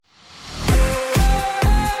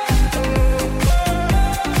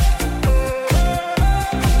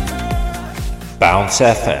Bounce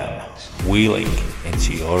FM, wheeling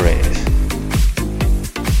into your ears.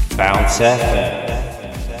 Bounce FM.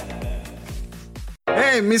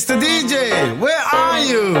 Hey, Mr. DJ, where are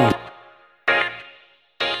you?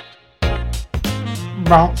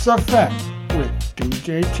 Bounce FM with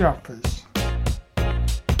DJ Choppers.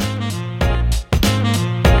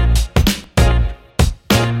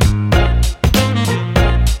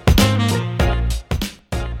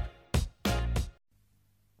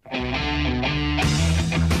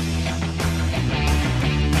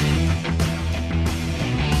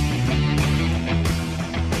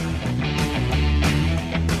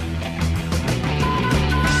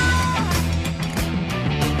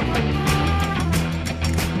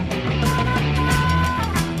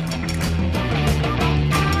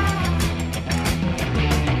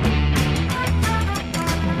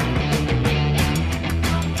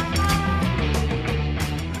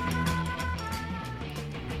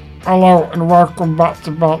 Hello and welcome back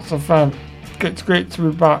to Bounce FM. It's great to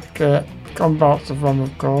be back on Bounce FM,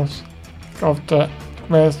 of course. After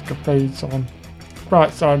my escapades on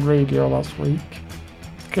Brightside Radio last week.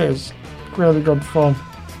 It was really good fun.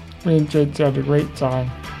 Me and JT had a great time.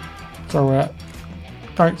 So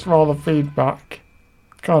thanks for all the feedback.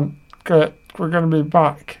 We're going to be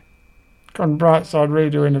back on Brightside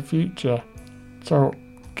Radio in the future. So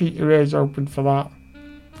keep your ears open for that.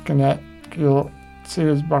 You'll see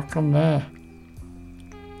us back on there.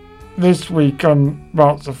 This week on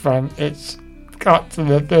Bounce FM, it's got to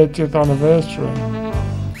the 30th anniversary.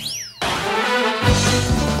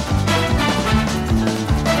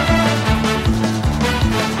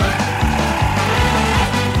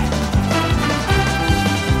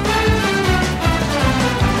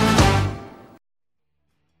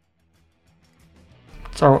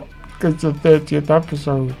 So it's the 30th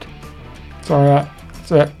episode. So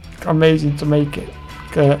it's amazing to make it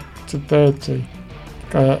to 30.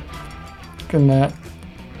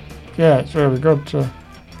 It's really good to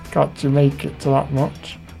make it to that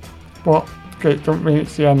much. But it don't mean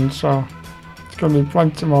it's the end, so it's going to be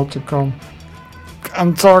plenty more to come.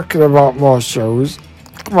 And talking about more shows,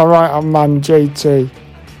 my right-hand man JT,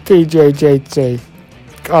 DJ JT,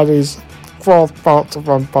 got his 4th Bounce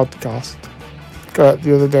FM podcast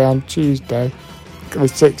the other day on Tuesday, the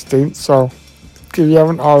 16th, so if you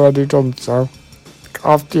haven't already done so,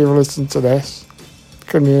 after you've listened to this,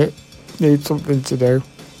 you need something to do,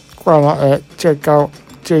 why not check out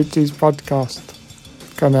JT's podcast.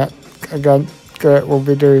 Again, we'll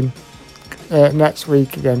be doing next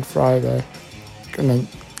week again, Friday.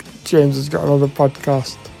 James has got another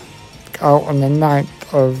podcast out on the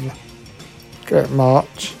 9th of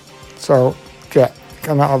March. So,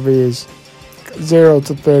 that'll be his 0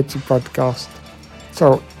 to 30 podcast.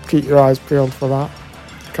 So, keep your eyes peeled for that.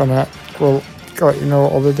 We'll let you know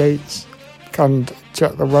all the dates.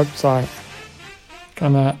 Check the website.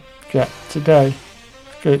 Today,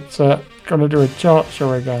 it's going to do a chart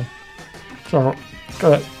show again. So,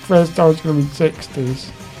 first hour is going to be 60s.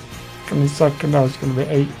 And the second hour is going to be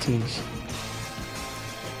 80s.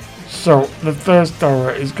 So, the first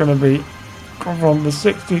hour is going to be from the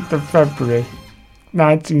 16th of February,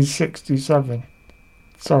 1967.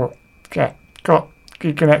 So,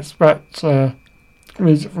 you can expect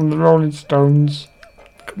music from the Rolling Stones,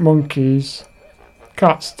 Monkees,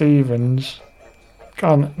 Cat Stevens,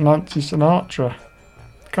 Nancy Sinatra,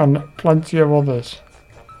 plenty of others.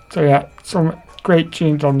 So some great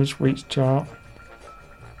tunes on this week's chart.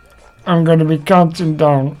 I'm going to be counting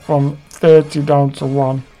down from 30 down to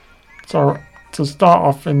 1. So to start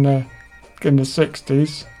off in the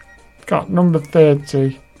 60s, got number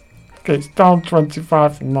 30. It's down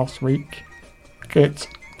 25 from last week. It's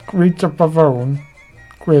Rita Pavone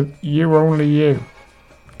with You Only You.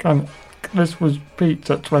 This was peaked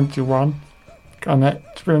at 21.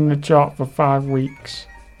 It's been in the chart for 5 weeks.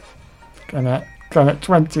 At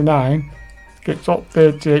 29, it's up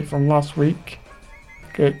 38 from last week.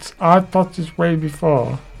 It's I Thought This Way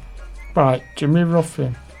Before by Jimmy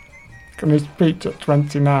Ruffin. It's peaked at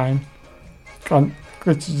 29.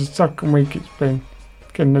 This is the second week it's been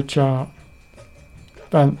in the chart.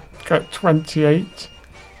 Then got 28,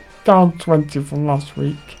 down 20 from last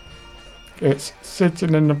week. It's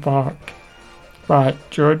Sitting in the Park by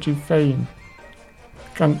Georgie Fame.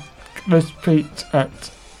 This peaked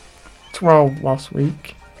at 12 last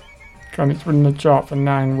week. It's been in the chart for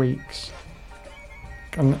 9 weeks.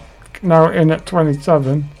 Now in at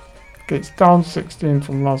 27, it's down 16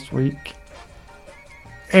 from last week.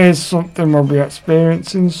 Here's something we'll be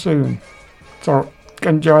experiencing soon. So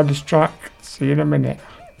enjoy this track. See you in a minute.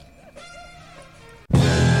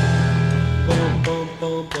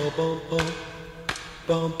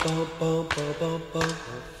 bum bum bum bum bum bum. I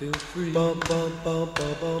feel free. Bum bum bum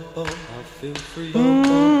bum bum bum. I feel free. Bum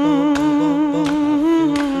bum bum bum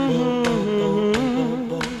bum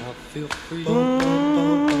bum. I feel free. Bum bum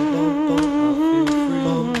bum bum bum. I feel free.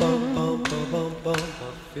 Bum bum bum bum bum.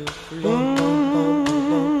 I feel free. Bum bum bum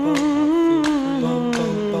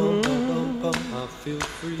bum bum. I feel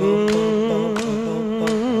free. Bum bum bum bum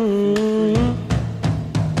bum. I feel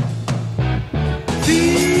free.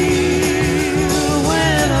 Feel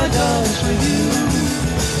when I dance with you.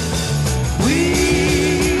 We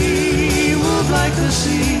move like the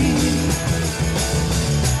sea.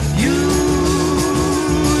 You're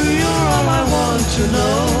all I want to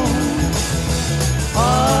know. I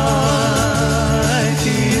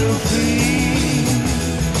feel free.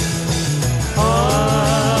 I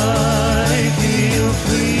feel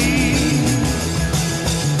free.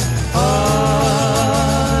 I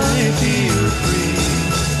feel free.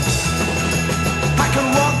 I can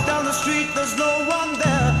walk down the street, there's no one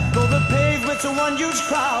there. Though the pavement's a one huge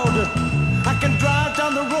crowd. I can drive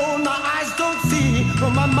down the road, my eyes don't see, but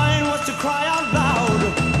my mind wants to cry out loud.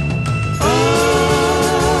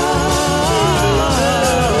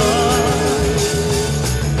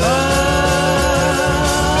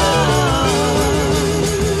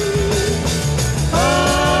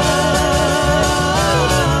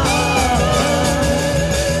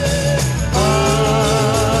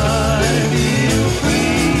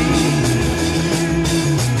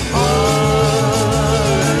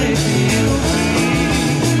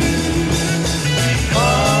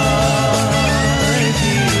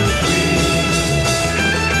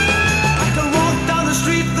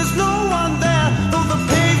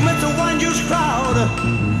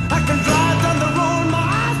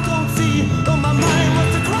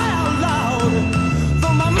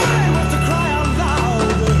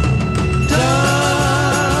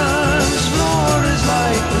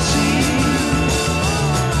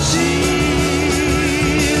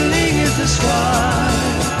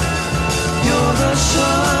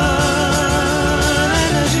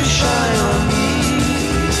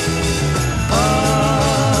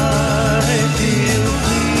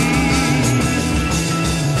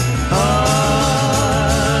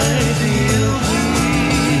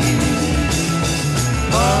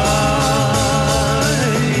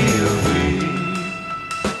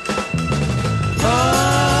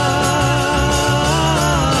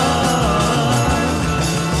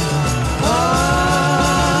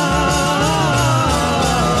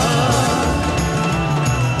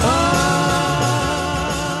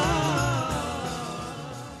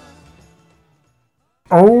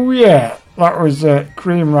 Oh yeah, that was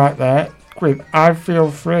Cream right there with I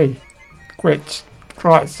Feel Free, which,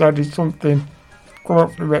 like I said, is something we'll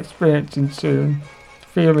hopefully be experiencing soon.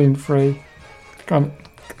 Feeling free.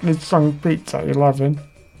 This song peaked at 11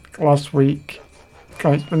 last week.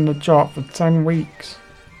 It's been in the chart for 10 weeks.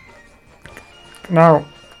 Now,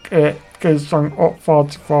 the song up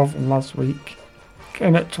 44 from last week.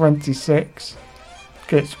 In at 26,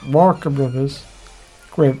 gets Walker Brothers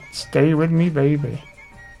with Stay With Me Baby.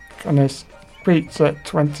 And it's peaked at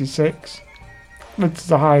 26. This is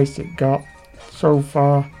the highest it got so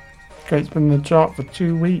far. It's been in the chart for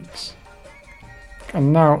 2 weeks.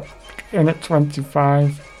 And now, in at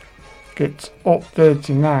 25, gets up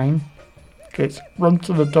 39. Gets Run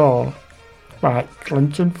to the Door by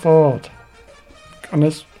Clinton Ford. And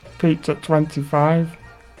this peaked at 25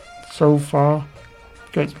 so far.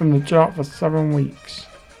 It's been in the chart for 7 weeks.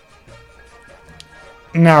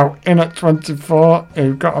 Now, in at 24,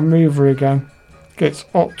 we've got a mover again. Gets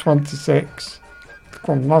up 26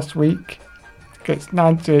 from last week. Gets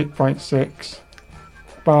 98.6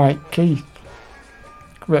 by Keith.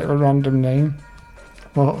 Bit of a random name.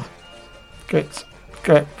 But gets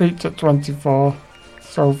peaked at 24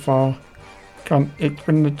 so far. It's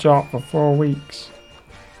been in the chart for 4 weeks.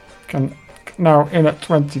 Now, in at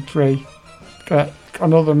 23, get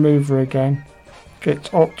another mover again.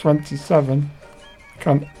 Gets up 27.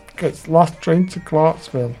 Gets Last Train to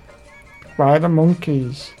Clarksville by the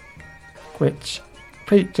Monkees, which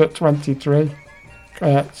peaked at 23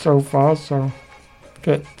 so far, so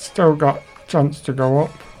still got a chance to go up.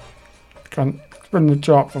 It's been in the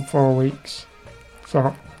chart for 4 weeks,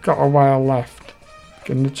 so got a while left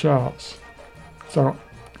in the charts. So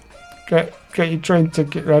get your train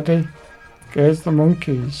ticket ready. Here's the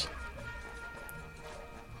Monkees.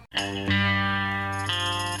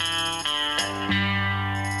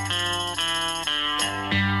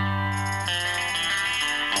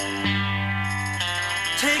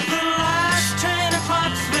 Take the last train to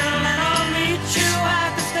Clarksville and I'll meet you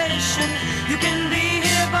at the station. You can be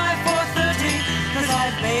here by 4:30, 'cause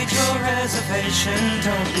I've made your reservation. reservation,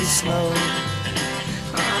 don't be slow.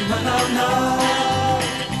 No, no, no.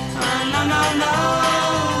 No, no, no.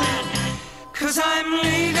 'Cause I'm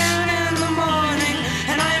leaving in the morning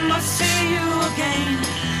and I must see you again.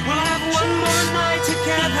 We'll have one more night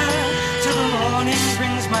together till the morning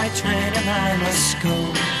brings my train and I must go.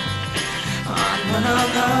 No, no,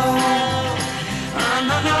 no.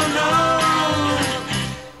 No, no, no.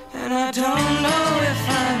 And I don't know if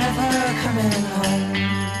I'm ever coming home.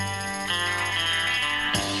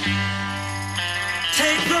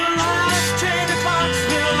 Take the last train to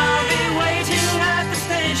Clarksville, I'll be waiting at the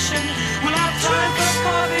station. We'll have time for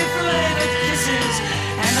coffee, belated kisses,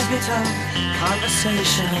 and a bit of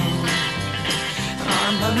conversation.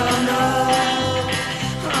 No, no, no.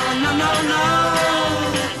 No, no, no.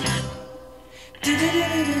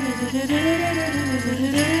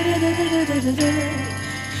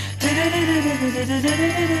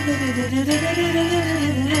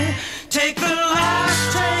 Take the last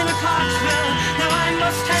train to Clarksville. Now I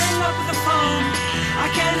must hang up the phone. I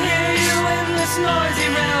can't hear you in this noisy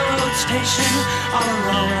railroad station. All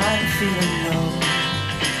alone I'm feeling low.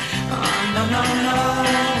 No, no, no.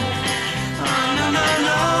 No, no,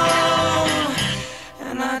 no.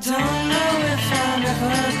 And I don't know if I'm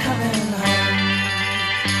ever coming home.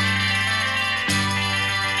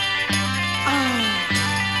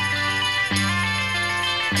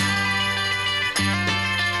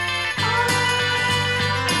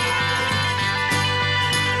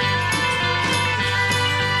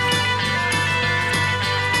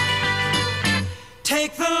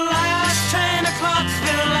 Take the last train to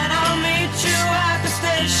Clarksville and I'll meet you at the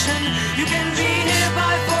station. You can be here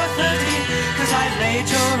by 4:30, 'cause I've made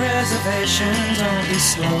your reservation, don't be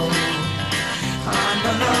slow.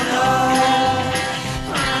 No, no, no.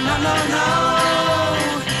 No, no, no.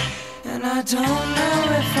 And I don't know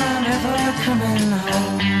if I'm ever coming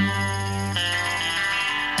home.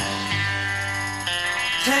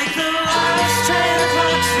 Take the last train to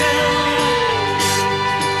Clarksville.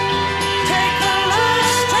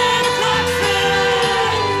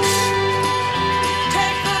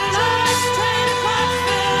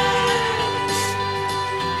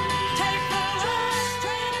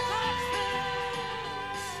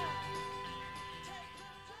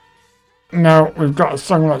 Now we've got a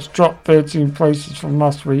song that's dropped 13 places from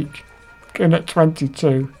last week, getting at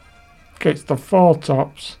 22. It's the Four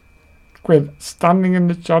Tops with Standing in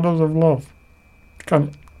the Shadows of Love.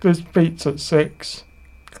 This beats at 6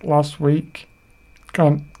 last week.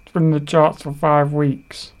 It's been in the charts for 5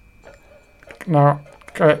 weeks. Now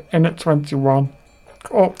in at 21.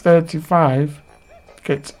 Up 35.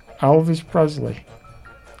 It's Elvis Presley,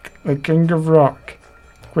 the King of Rock,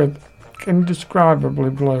 with Indescribably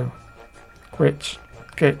Blue, which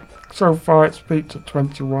so far it's peaked at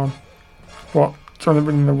 21, but it's only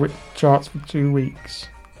been in the charts for 2 weeks.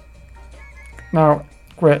 Now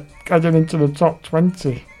we're getting into the top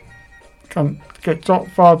 20. Get top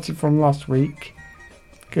 40 from last week.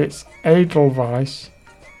 It's Edelweiss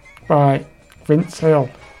by Vince Hill.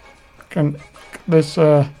 This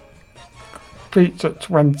peaked at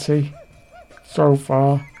 20 so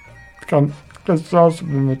far. It's also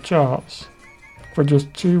been in the charts for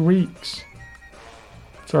just 2 weeks.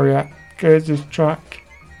 So yeah, here's this track.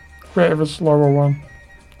 Bit of a slower one,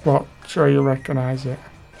 but sure you recognise it.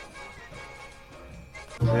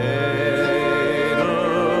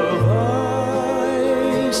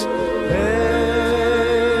 Edelweiss,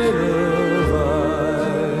 Edelweiss.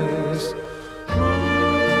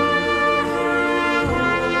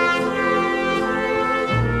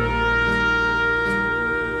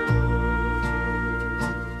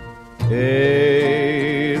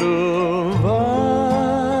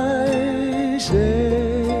 Edelweiss,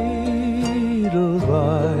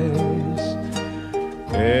 Edelweiss.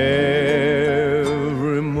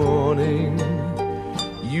 Every morning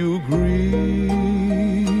you greet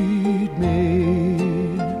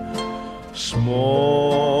me,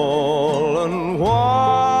 small and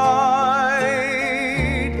white,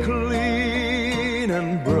 clean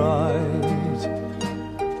and bright.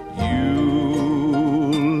 You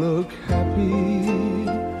look happy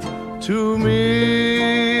to meet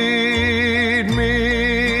me,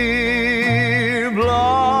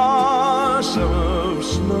 blossom of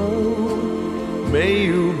snow. May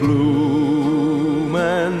you bloom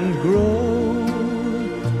and grow,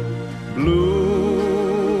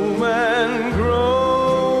 bloom and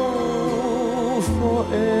grow.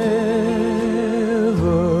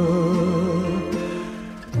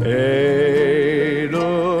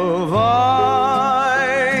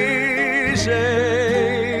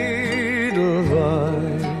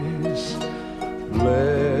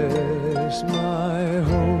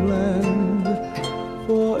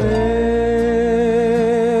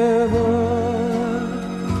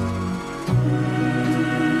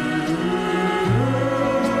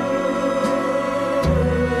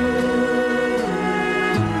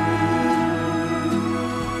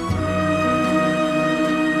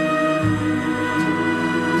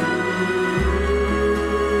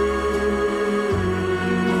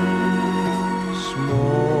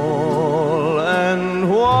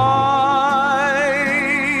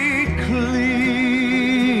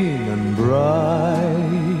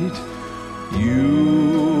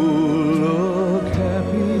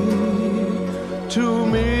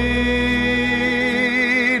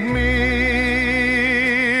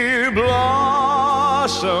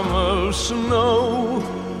 snow.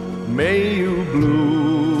 May you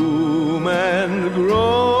bloom and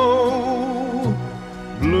grow,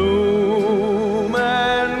 bloom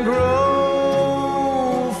and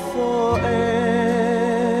grow forever.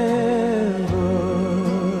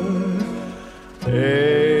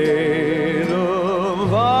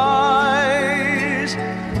 Edelweiss,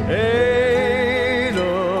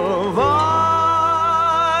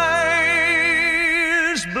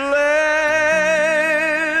 Edelweiss, bless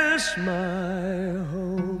my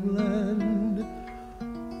homeland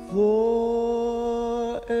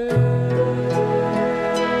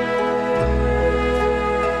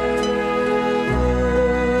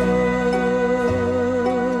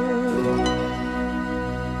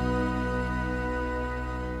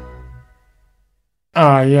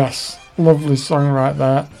Ah, yes. Lovely song right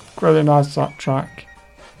there. Really nice, that track.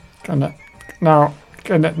 Now,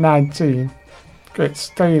 getting at 19. It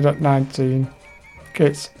stayed at 19.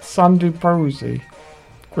 It's Sandy Posey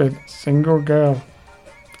with Single Girl.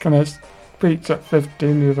 Peaked at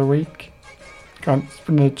 15 the other week. It's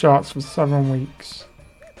been in the charts for 7 weeks.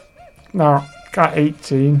 Now, at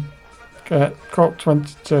 18. Cut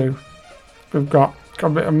 22. We've got a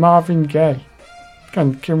bit of Marvin Gaye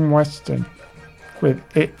and Kim Weston with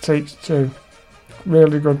It Takes Two.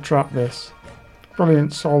 Really good track, this.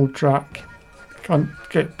 Brilliant soul track.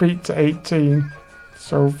 Get beat to 18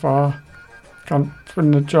 so far. It's been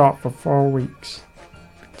in the chart for 4 weeks.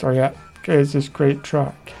 So yeah, here's this great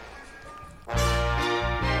track.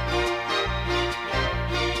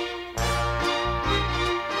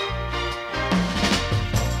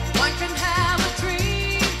 One can have a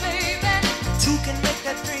dream, baby. Two can make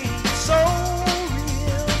that dream so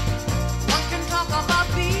real. One can talk about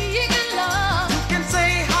being in love. Two can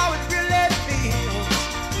say how it really feels.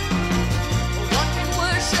 One can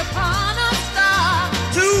worship on a star.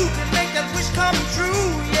 Two can make that wish come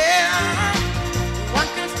true, yeah. One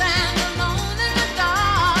can stand alone in the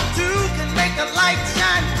dark. Two can make a light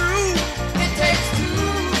shine through. It takes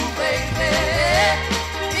two, baby.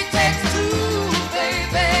 It takes two,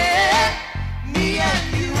 baby. Me and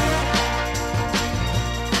you.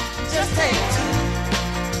 Just take two.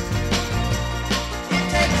 It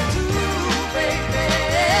takes two, baby.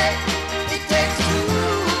 It takes two,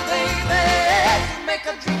 baby. To make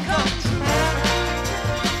a dream come true.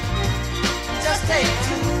 Just take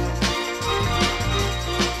two.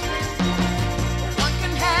 One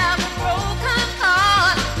can have a broken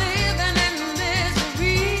heart, living in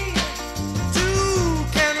misery. Two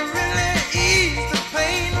can really ease the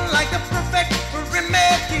pain like the perfect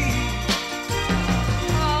remedy.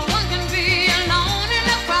 One can be alone in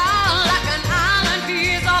the crowd like an island,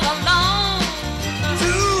 he's all alone.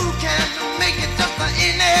 Two can make it just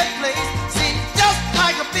any place, seems just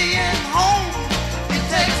like being home. It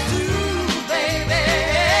takes two, baby.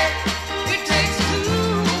 It takes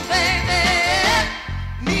two, baby.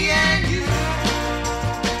 Me and you.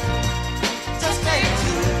 Just take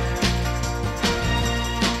two.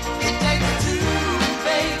 It takes two,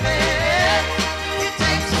 baby. It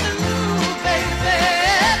takes two, baby.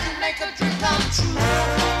 To make a dream come true.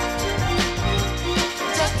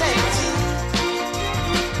 Just take two.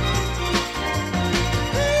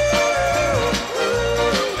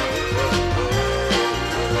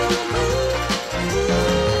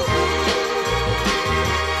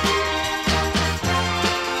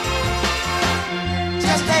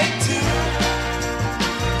 Just take two.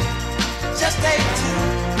 Just take two.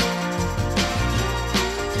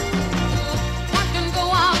 One can go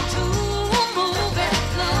out to a movie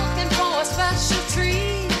looking for a special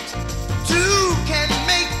treat. Two can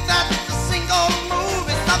make that a single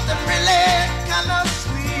movie something really kind of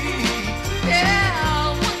sweet.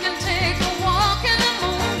 Yeah, one can take a walk in the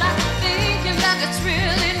moonlight thinking that it's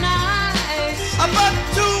really nice. But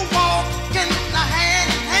two walking hand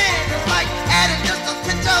in hand is like adding just a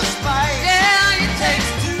pinch of spice. Yeah, it takes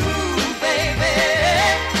two, baby.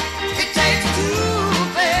 It takes two,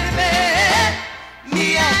 baby.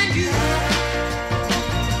 Me and you.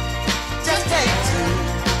 Just take two.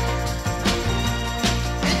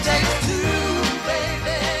 It takes two,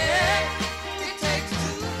 baby. It takes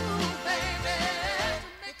two, baby. To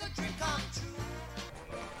make a dream come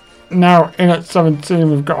true. Now, in at 17,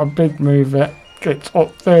 we've got a big movie. It's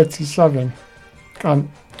up 37.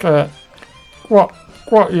 What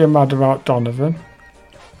are you mad about, Donovan?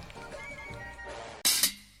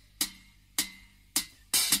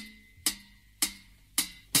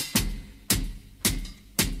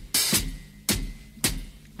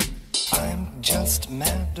 I'm just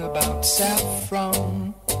mad about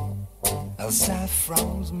saffron.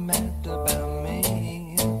 Saffron's mad about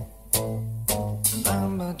me.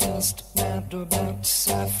 I'm just mad about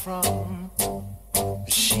saffron.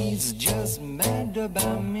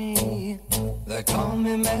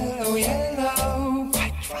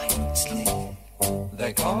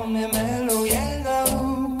 call me Mellow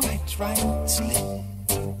Yellow, quite rightly.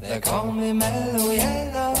 They call me Mellow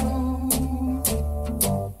Yellow.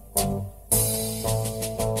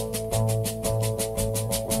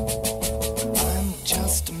 I'm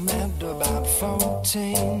just mad about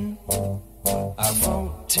 14.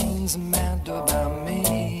 14's mad about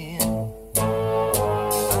me.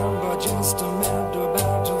 I'm just mad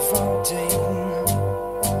about 14.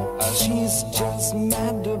 She's just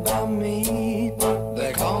mad about me.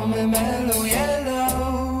 They call me Mellow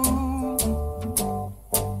Yellow.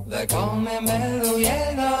 They call me Mellow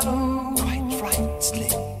Yellow, quite rightly.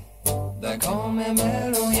 They call me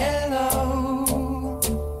Mellow Yellow.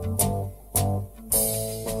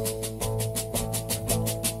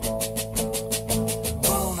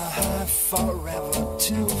 Wanna high forever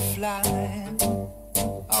to fly.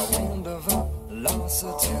 A wind of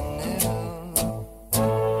velocity nil.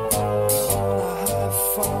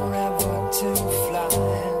 Forever to fly.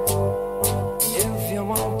 If you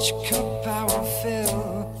want your cup, I will fill.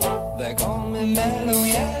 They call me Mellow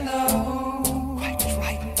Yellow, quite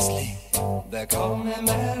rightly. They call me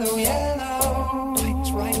Mellow Yellow,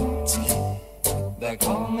 quite rightly. They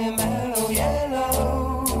call me Mellow Yellow.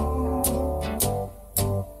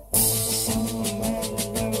 So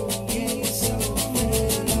mellow, yeah, so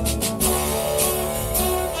mellow.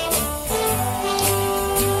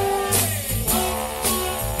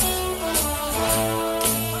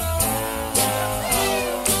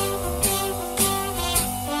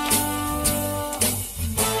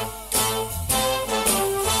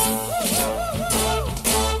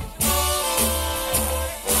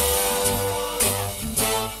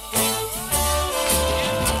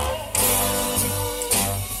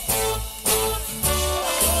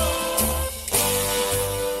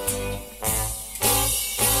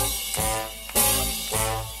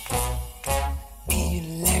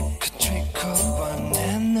 Electrical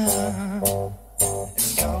banana is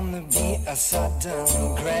gonna be a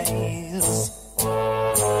sudden grace.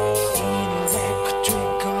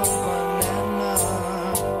 Electrical banana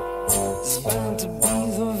is bound to be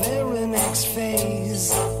the very next phase.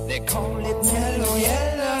 They call it Mellow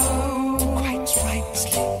Yellow, quite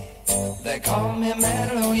rightly. They call me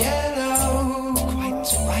Mellow Yellow,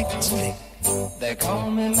 quite rightly. They call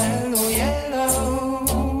me Mellow Yellow.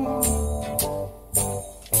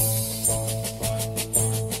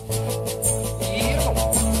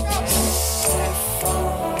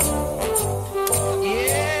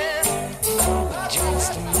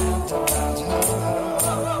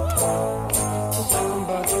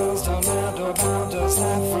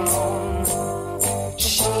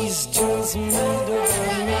 She's just mad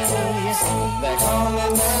about me. They call me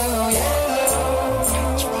Mellow Yellow,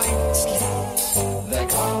 quite rightly. They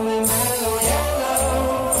call me Mellow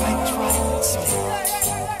Yellow, quite rightly.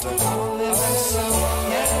 They call me Mellow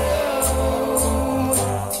Yellow.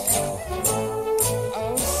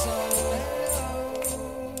 Oh, so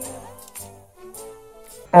mellow.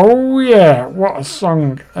 Oh yeah, what a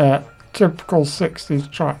song. Typical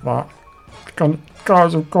 60s track that.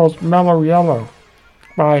 Guys, of course, Mellow Yellow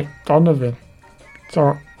by Donovan.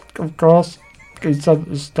 So, of course, he said at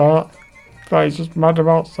the start that he's just mad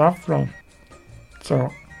about Saffron.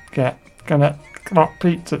 So, yeah, that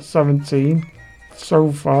peaked at 17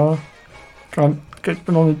 so far. It's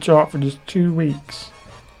been on the chart for just 2 weeks.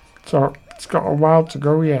 So, it's got a while to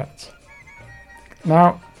go yet.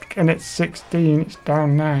 Now, and it's 16, it's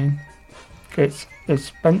down 9. It's the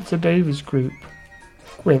Spencer Davis Group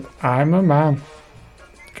with I'm a Man.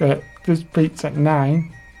 Okay, this peaks at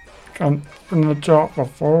 9. Been on the chart for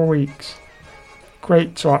 4 weeks.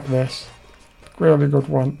 Great track this. Really good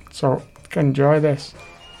one. So enjoy this.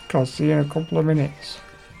 I'll see you in a couple of minutes.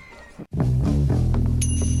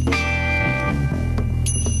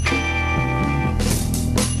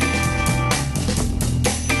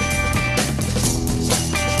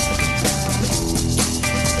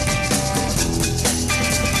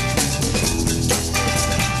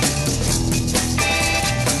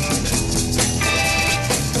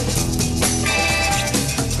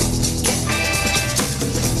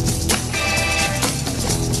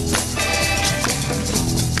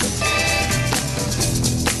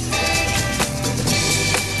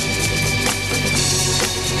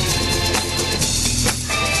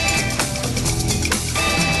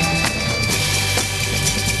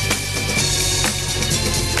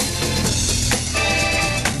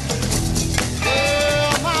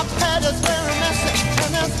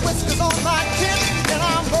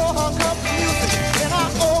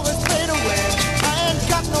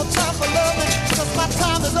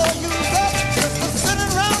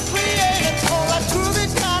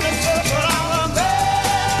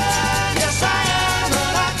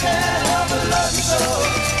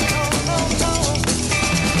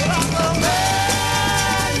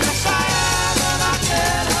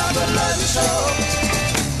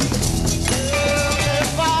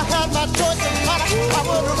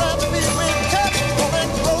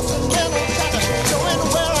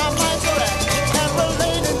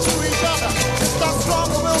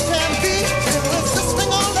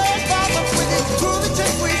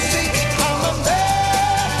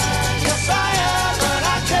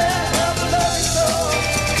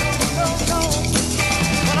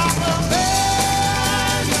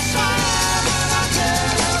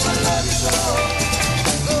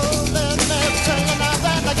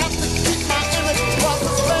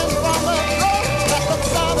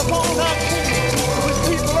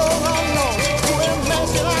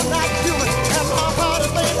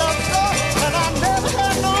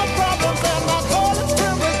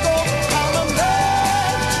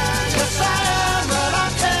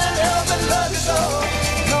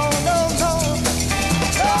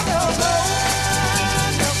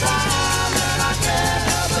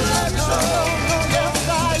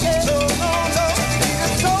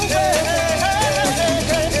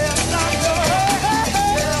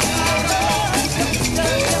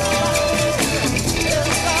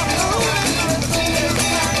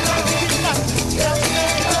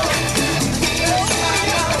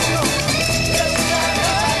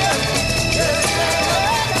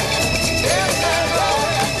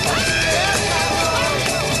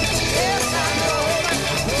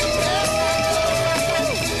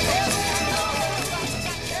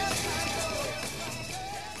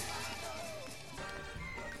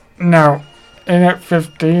 Now, in at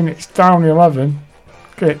 15, it's down 11.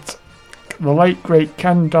 It's the late great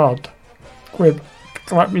Ken Dodd with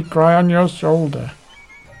Let Me Cry on Your Shoulder.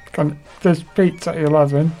 This peaked at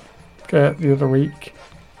 11 the other week,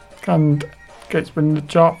 and it's been in the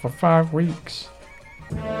chart for 5 weeks.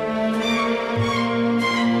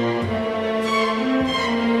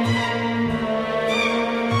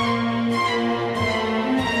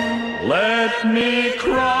 Let me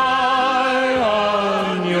cry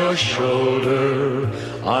on your shoulder,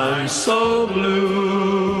 I'm so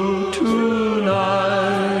blue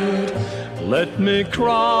tonight. Let me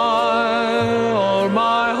cry or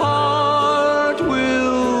my heart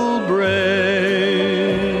will break.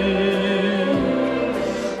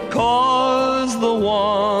 'Cause the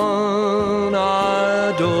one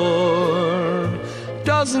I adore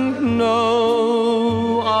doesn't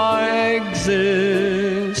know I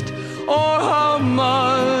exist, or how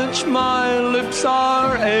much my lips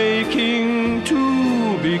are aching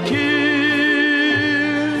to be kissed.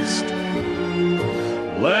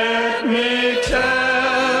 Let me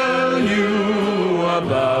tell you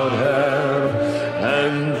about her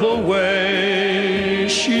and the way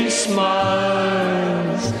she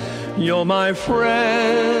smiles. You're my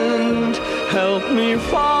friend, help me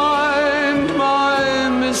find my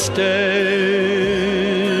mistake.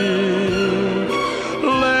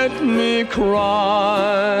 Let me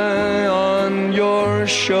cry on your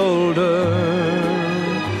shoulder,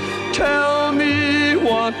 tell me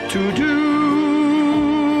what to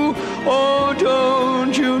do. Oh,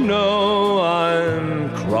 don't you know I'm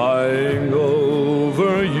crying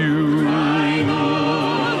over you?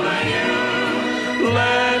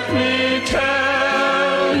 Let me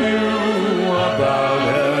tell you about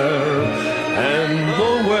her and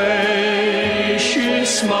the way she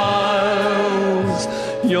smiles.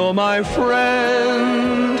 You're my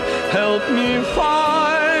friend, help me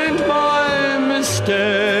find my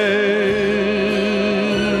mistake.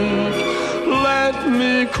 Let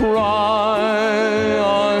me cry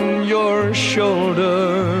on your shoulder,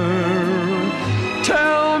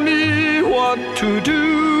 tell me what to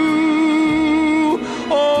do.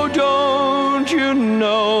 Oh, don't you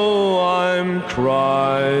know I'm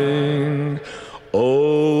crying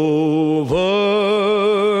over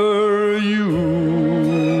you?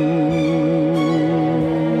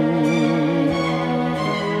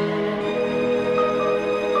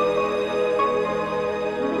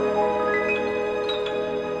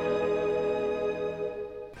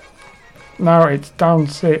 Now it's down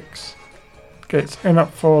 6. It's in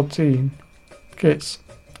at 14. It's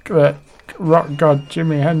the rock god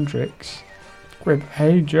Jimi Hendrix with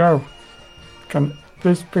Hey Joe.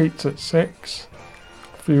 This peaked at 6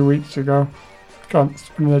 a few weeks ago. It's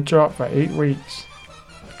been in the chart for 8 weeks.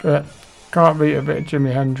 Can't beat a bit of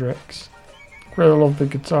Jimi Hendrix. Really love the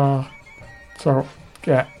guitar. So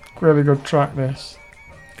yeah, really good track this.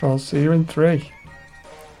 I'll see you in 3.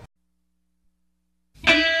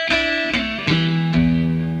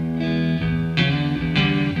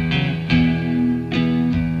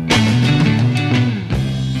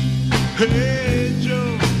 Hey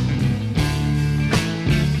Joe,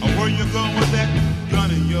 where you going with that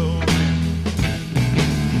gun in your hand?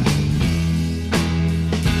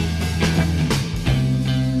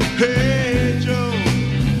 Hey Joe,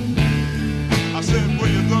 I said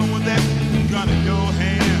where you going with that gun in your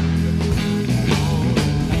hand?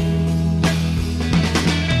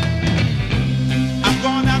 I'm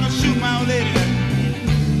going down to shoot my old lady.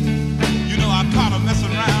 You know I caught her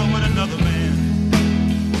messing around with another man.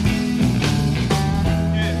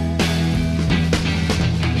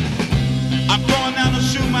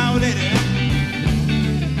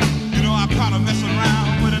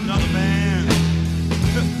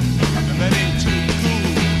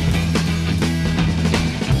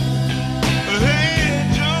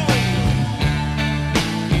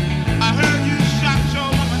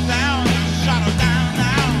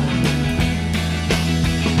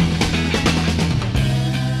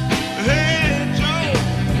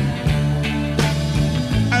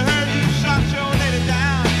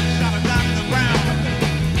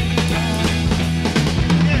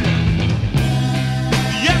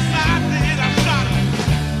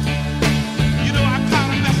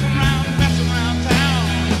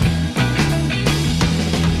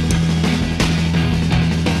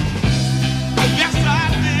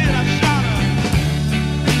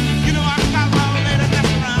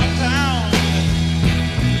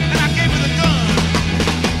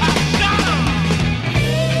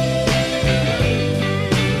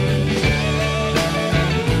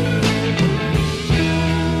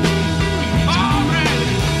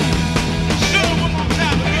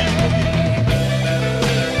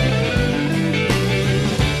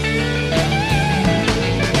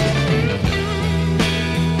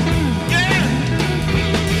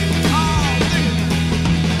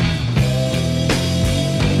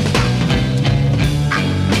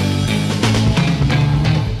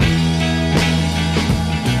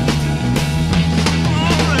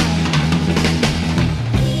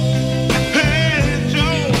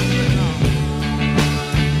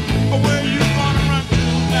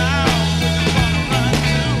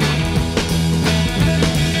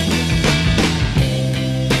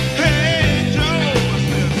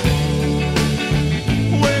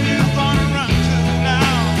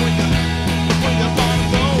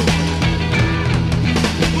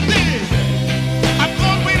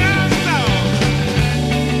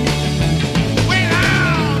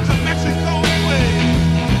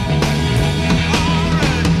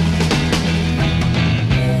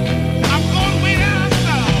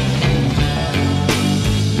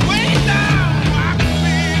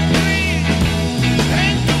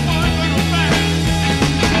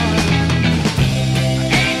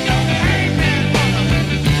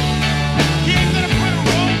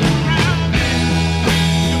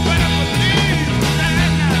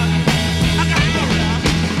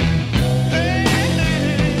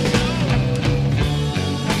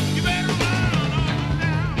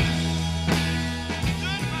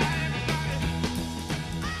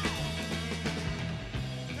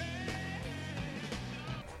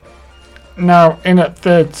 Now, in at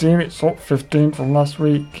 13, it's up 15 from last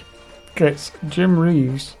week. Gets Jim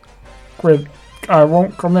Reeves with I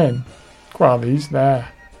Won't Come In while he's there.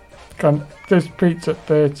 This peaks at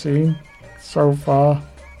 13 so far.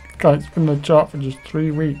 It's been the chart for just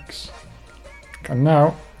 3 weeks. And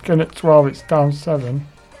now, getting at 12, it's down 7.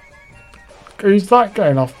 Who's that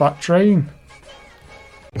getting off that train?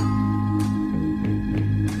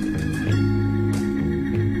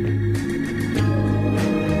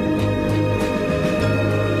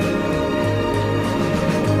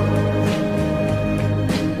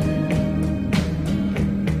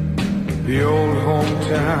 The old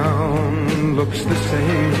hometown looks the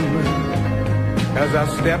same as I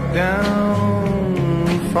step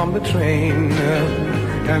down from the train,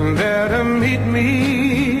 and there to meet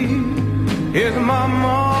me is my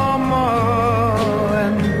mama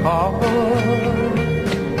and papa.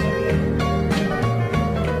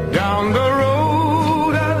 Down the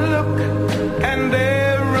road I look and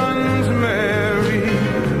there runs Mary,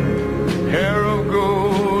 hair of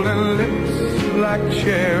gold and lips like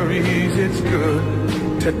cherries. It's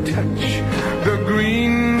good to touch the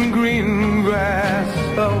green, green grass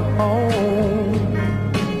of home.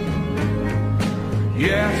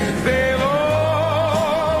 Yes, they'll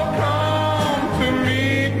all come to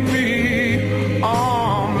meet me,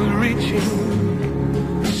 arms reaching,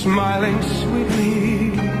 smiling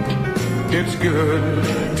sweetly. It's good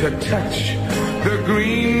to touch the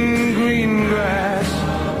green, green grass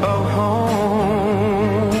of home.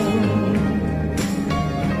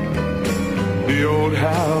 The old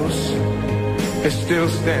house is still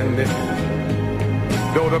standing,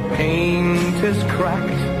 though the paint is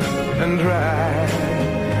cracked and dry.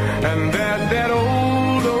 And there's that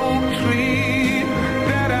old oak tree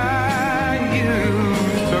that I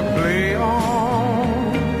used to play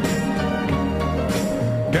on.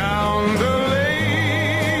 Down the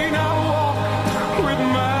lane I walk with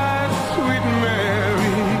my sweet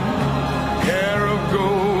Mary, hair of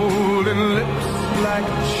gold and lips like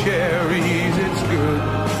cherries. It's good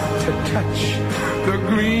to touch the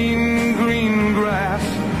green, green grass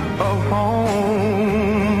of home.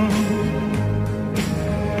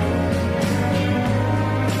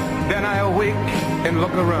 Then I awake and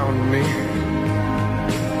look around me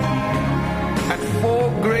at 4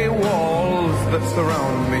 gray walls that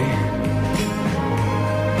surround me,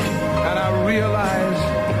 and I realize,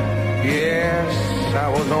 yes, I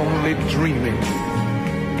was only dreaming.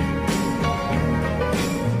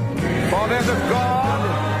 For there's a God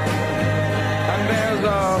and there's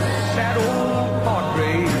a sad old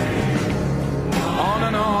portrait. On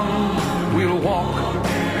and on we'll walk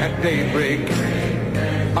at daybreak.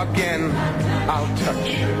 Again I'll touch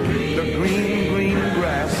the green, green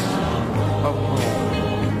grass of home.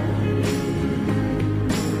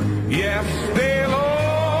 Yes, they'll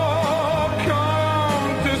all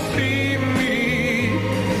come to see me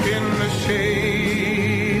in the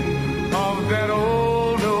shade of that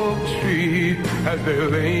old oak tree as they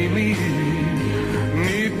lay me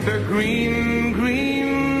 'neath the green,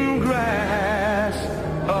 green grass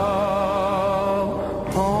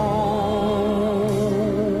of home.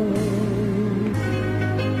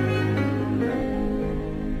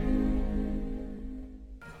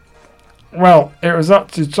 Well, it was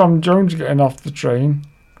actually Tom Jones getting off the train.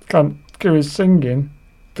 He was singing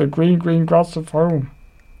The Green, Green Grass of Home.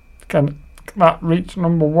 That reached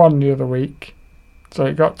number 1 the other week, so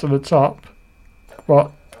it got to the top.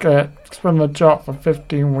 But it's been on the chart for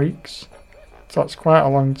 15 weeks, so that's quite a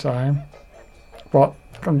long time. But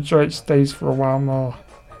I'm sure it stays for a while more.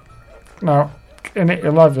 Now, in at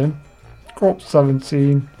 11, up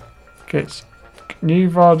 17, gets New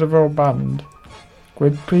Vaudeville Band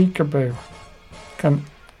with Peekaboo.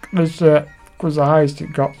 This was the highest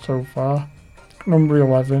it got so far. Number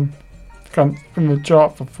 11. In the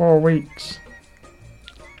chart for 4 weeks.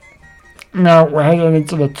 Now we're heading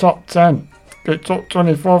into the top 10. It's up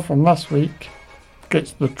 24 from last week.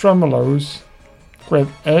 Gets the Tremolos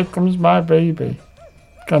with Here Comes My Baby.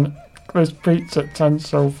 This peaks at 10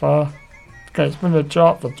 so far. It's been the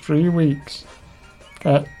chart for 3 weeks.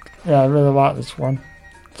 Yeah, I really like this one.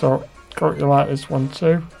 So, hope you like this one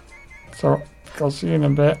too. So, I'll see you in a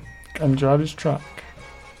bit. Enjoy this track.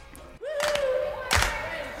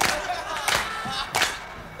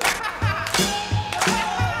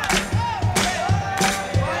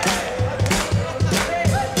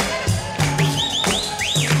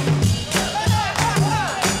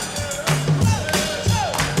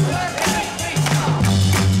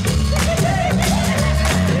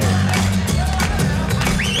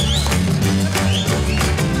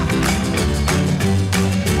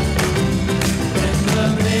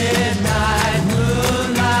 Midnight moon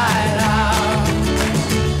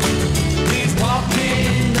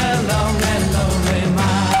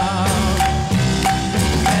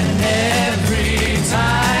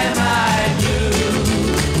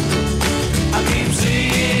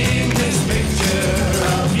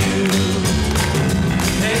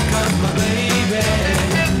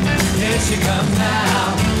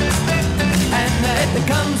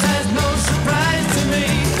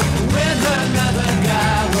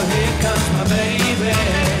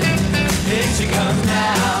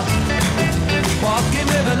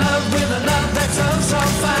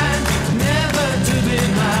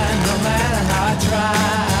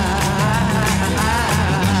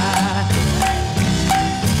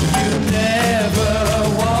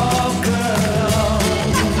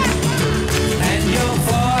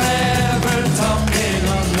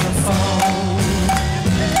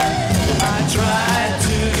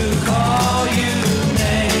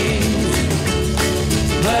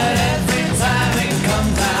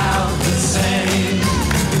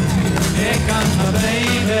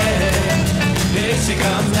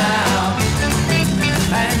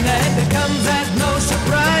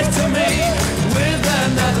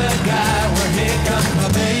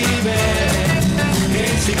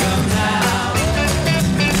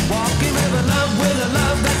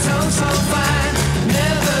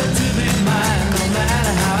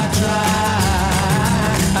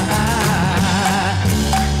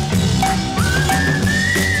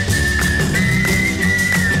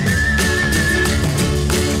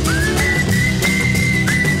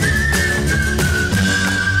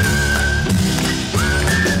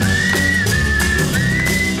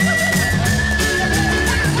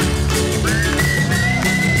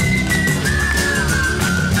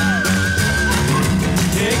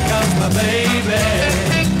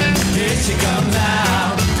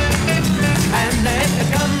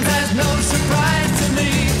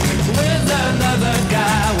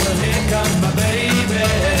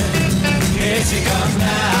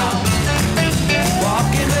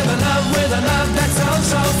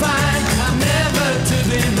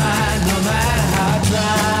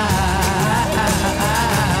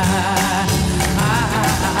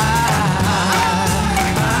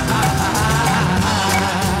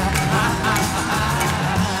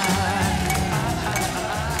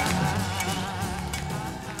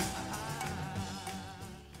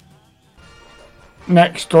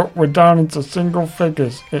Next up, we're down into single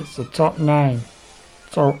figures. It's the top 9.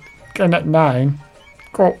 So, again at 9,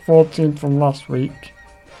 got 14 from last week.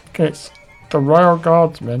 It's the Royal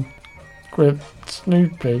Guardsmen with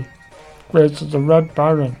Snoopy versus the Red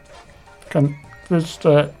Baron. This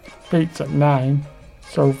peaked at 9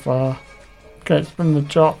 so far. It's been the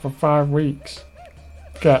chart for 5 weeks.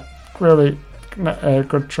 Really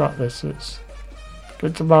good track this.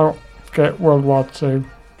 It's about World War II.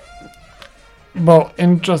 But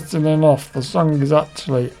interesting enough, the song is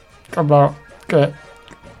actually about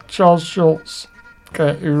Charles Schulz,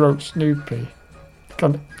 who wrote Snoopy.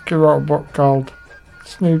 He wrote a book called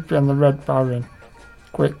Snoopy and the Red Baron,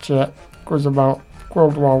 which was about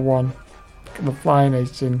World War One, the flying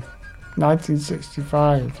ace in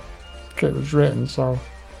 1965. It was written, so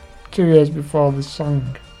 2 years before this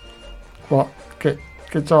song. But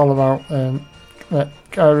it's all about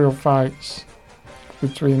aerial fights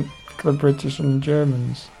between the British and the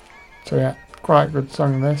Germans. So yeah, quite a good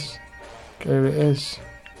song this. Here it is.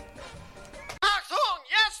 Achtung,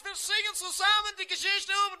 jetzt wir singen zusammen die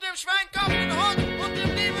Geschichte über den Schweinkopf, den Hund und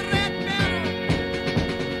den lieben Red Baron.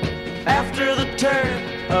 After the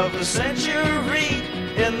turn of the century,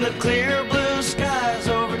 in the clear blue skies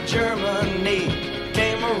over Germany,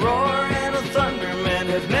 came a roar and a thunder men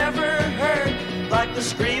have never heard, like the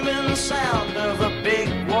screaming sound of a big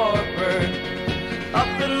warbird. Up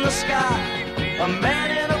in the sky, a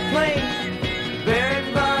man in a plane,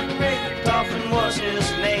 Baron von Richthofen was his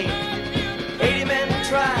name. 80 men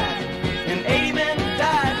tried, and 80 men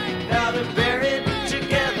died, now they're buried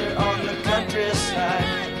together on the countryside.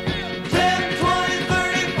 10, 20,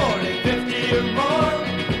 30, 40, 50 or more,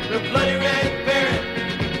 the bloody Red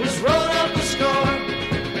Baron was rolling up the score.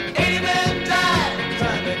 80 men died,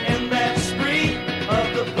 trying to end that spree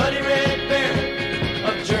of the bloody Red Baron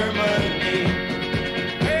of Germany.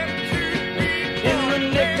 In the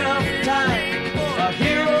nick of time, a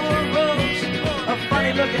hero arose, a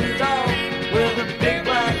funny-looking dog with a big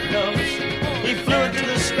black nose. He flew into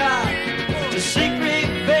the sky to seek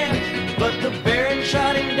revenge, but the Baron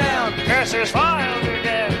shot him down. Curses filed her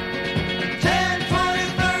dead. 10, 20,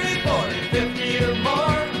 30, 40, 50 or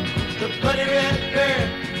more, the bloody Red Baron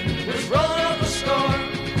was rolling up a score.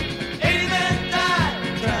 80 men died,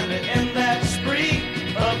 trying to end that spree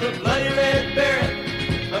of the bloody Red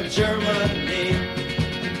Baron of Germany.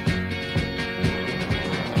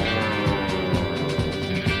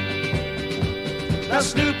 Now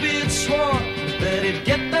Snoopy had sworn that he'd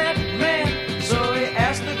get that man, so he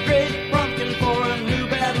asked the great pumpkin for a new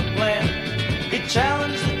battle plan. He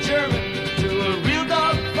challenged the German to a real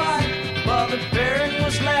dog fight, while the Baron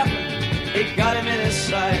was laughing, he got him in his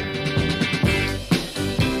sight.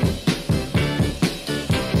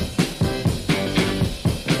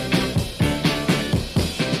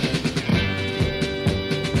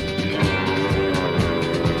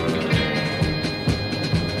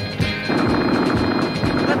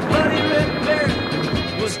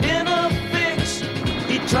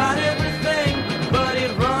 Tried everything, but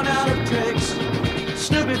he'd run out of tricks.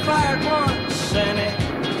 Snoopy fired once, and he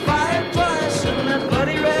fired twice, and that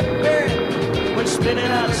bloody Red Baron went spinning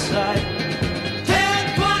out of sight.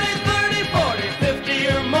 10, 20, 30, 40, 50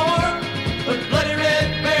 or more, the bloody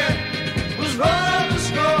Red Baron was rolling up the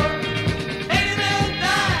score. 80 men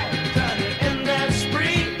died, trying to end that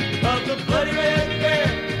spree of the bloody Red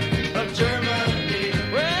Baron of Germany.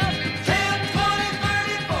 Well, 10, 20,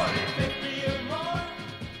 30, 40, 50 or more.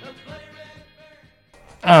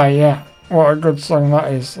 Ah yeah, what a good song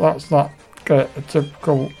that is. That's not a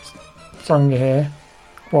typical song you hear,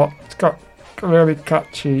 but it's got a really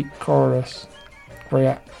catchy chorus. But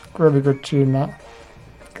yeah, really good tune that.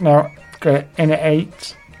 Now, in at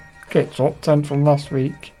 8, it's up 10 from last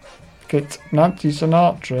week. It's Nancy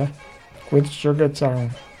Sinatra with Sugar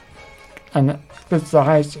Town. And this is the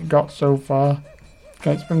highest it got so far.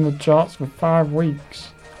 It's been in the charts for 5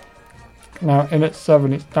 weeks. Now, in at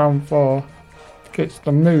 7, it's down 4. It's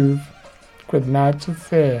The Move with Night of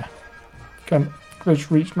Fear.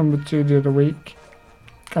 This reached number 2 the other week.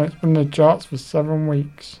 It's been in the charts for 7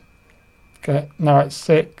 weeks. Now it's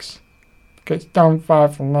 6. It's down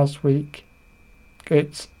 5 from last week.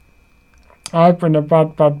 It's I've Been a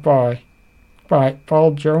Bad Bad Boy by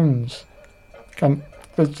Paul Jones.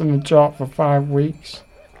 It's in the chart for 5 weeks.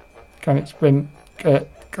 It's been the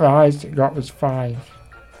highest it got was 5.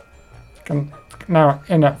 Now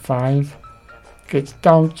in at 5. It's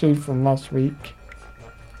down 2 from last week.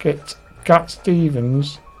 It's Cat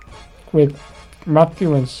Stevens with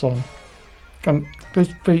Matthew and Son. This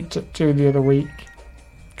peaked at 2 the other week.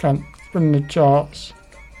 Been in the charts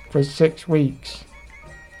for 6 weeks.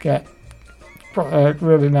 A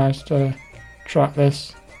really nice track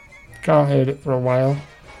this. Can't hear it for a while.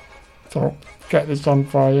 So get this on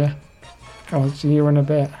for you. I'll see you in a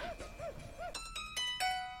bit.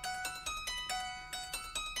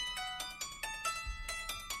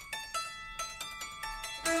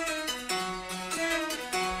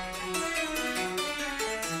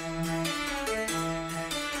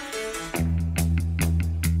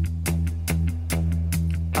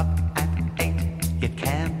 You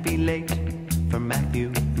can't be late for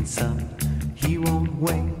Matthew and Son. He won't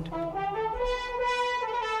wait.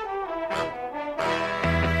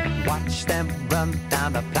 Watch them run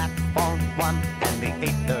down the platform 1 and the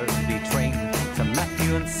 8:30 train to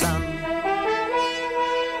Matthew and Son.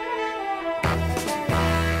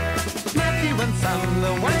 Matthew and Son,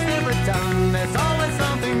 the work's never done. There's always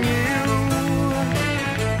something new.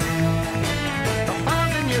 The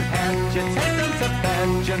files in your head, you take them to bed,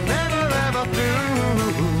 you're never ever through.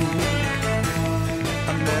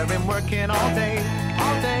 And they've been working all day,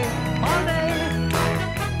 all day, all day.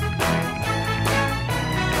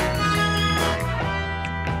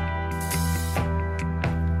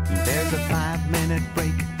 There's a 5-minute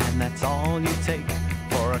break, and that's all you take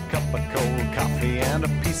for a cup of cold coffee and a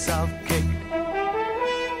piece of cake.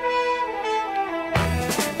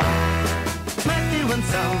 Matthew and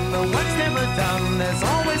Son, the work's never done. There's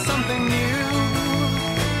always something new.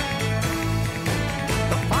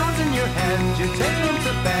 The files in your head, you take them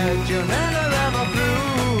to bed, you're never ever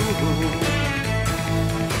through.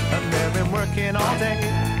 And they've been working all day,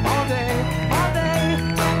 all day, all day.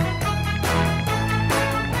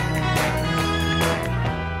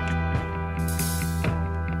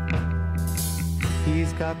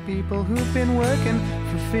 He's got people who've been working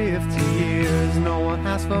for 50 years. No one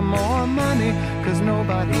asks for more money, cause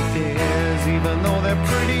nobody cares, even though they're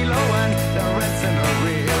pretty low and their rent's in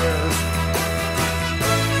arrears.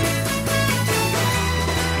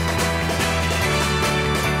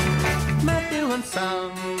 Matthew and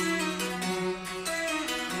Son,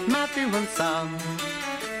 Matthew and Son,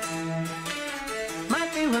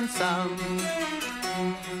 Matthew and Son,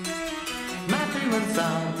 Matthew and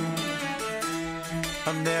Son.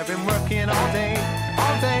 And they've been working all day,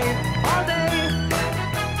 all day, all day.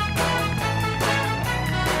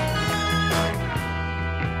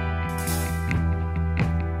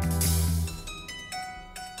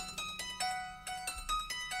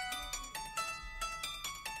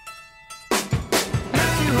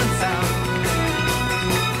 Matthew and Son,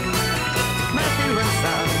 Matthew and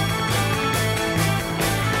Son,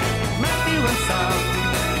 Matthew and Son.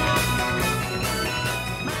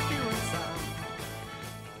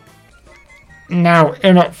 Now,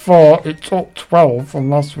 in at 4, it's up 12 from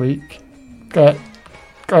last week.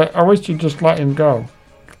 I wish you'd just let him go.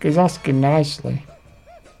 He's asking nicely.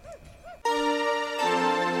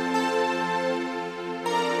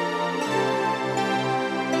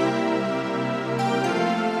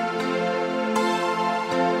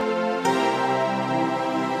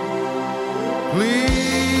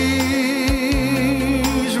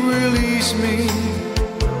 Please release me.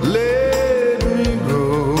 Let me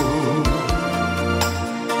go.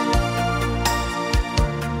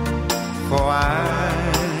 For I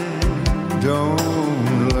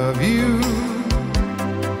don't love you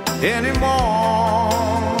anymore.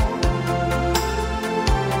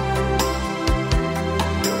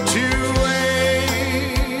 To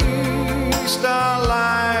waste our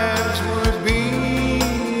lives would be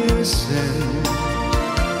a sin.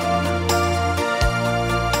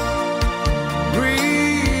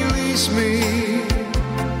 Release me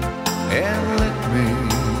and let me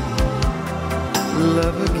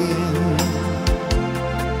love again.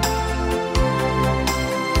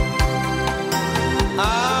 I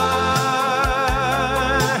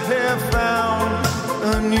have found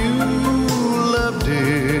a new love,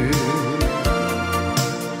 dear,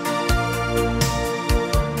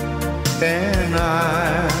 and I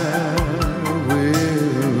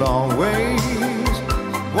will always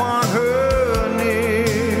want her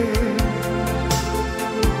near.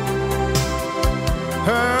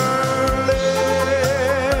 Her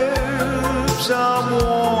lips are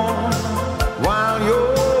warm while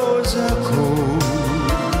yours are cold.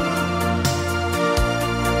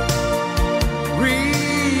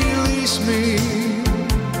 Release me,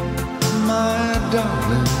 my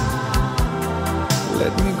darling,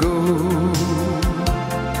 let me go.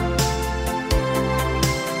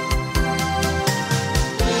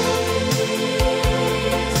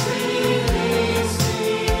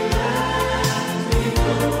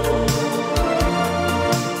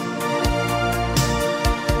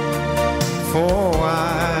 For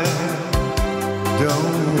I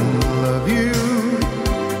don't love you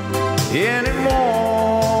anymore.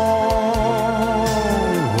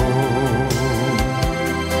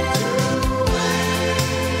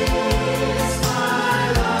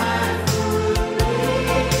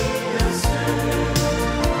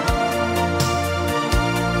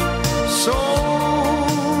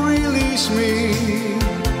 release me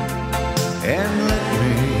and let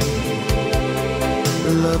me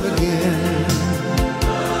love again.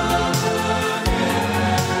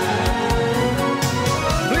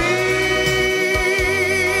 Please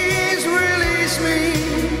release me.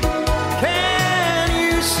 Can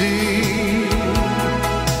you see?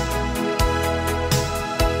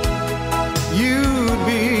 You'd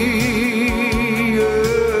be a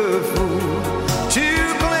fool to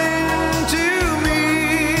cling to me.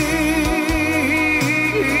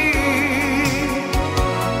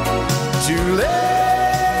 To live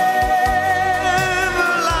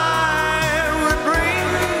a lie would bring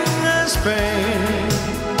us pain.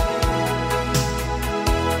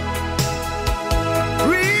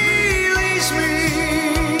 Release me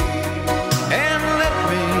and let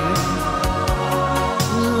me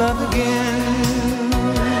love again.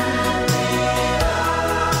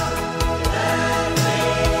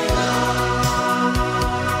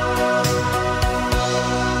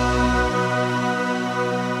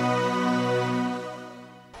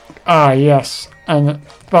 Ah, yes, and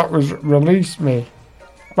that was Release Me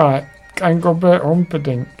by Engelbert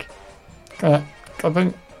Humperdinck. I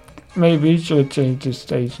think maybe he should have changed his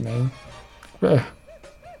stage name. Bit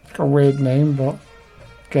a weird name, but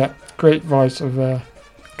great voice of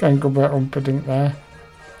Engelbert Humperdinck there.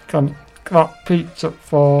 That peaked at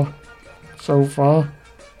 4 so far.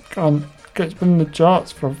 It's been in the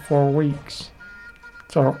charts for 4 weeks.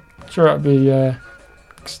 So, sure it'll be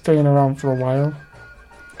staying around for a while.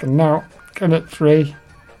 And now, in at 3,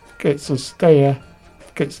 gets a stayer,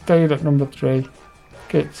 gets stayed at number 3,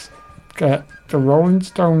 gets the Rolling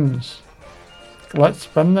Stones. Let's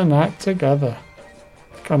Spend the Night Together.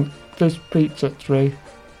 This peaks at 3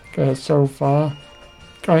 so far.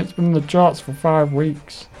 It's been in the charts for 5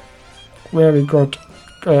 weeks. Really good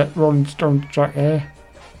Rolling Stones track here.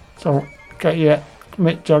 So get your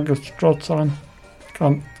Mick Jagger strut on.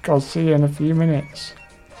 I'll see you in a few minutes.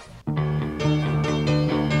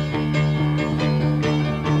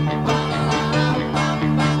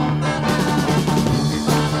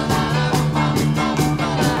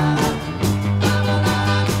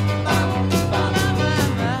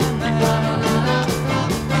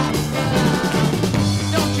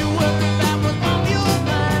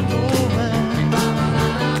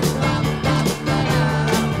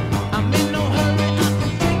 I'm in no hurry, I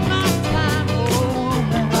can take my time, oh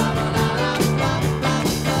man.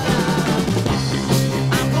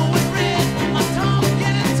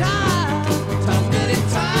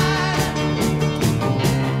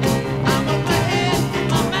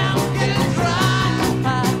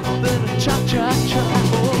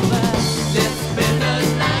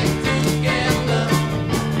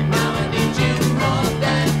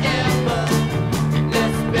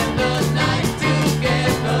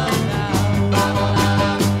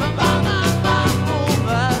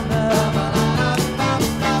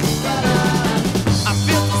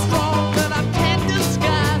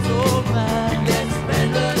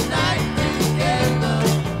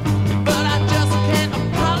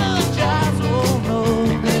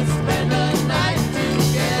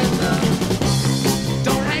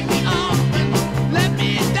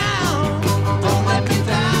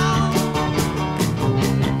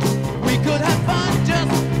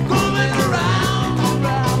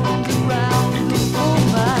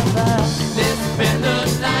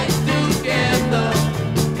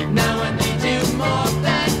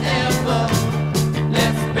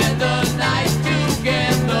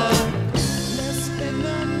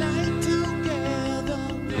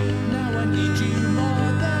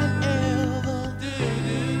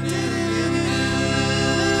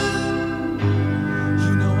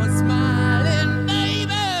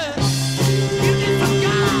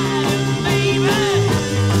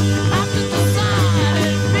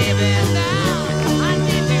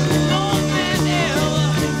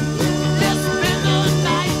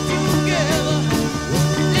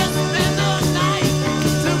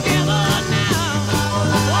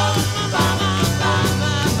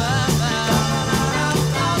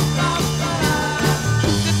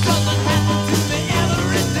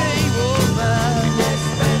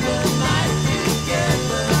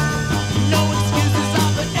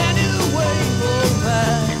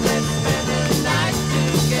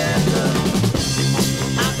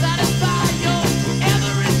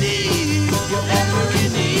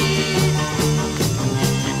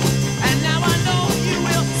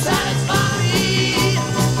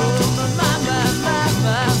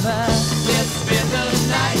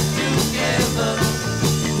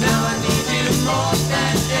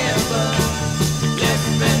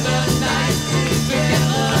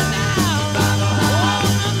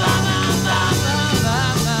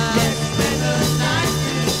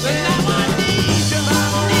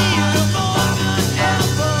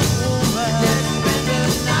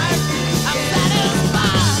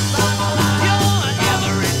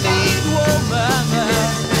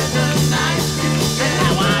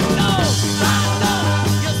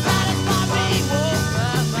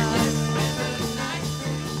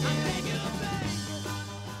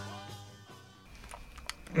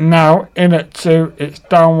 now in at 2. It's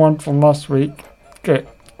down 1 from last week. It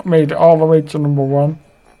made it all the way to number 1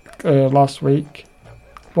 last week.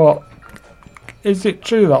 But is it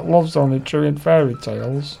true that love's only true in fairy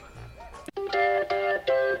tales? I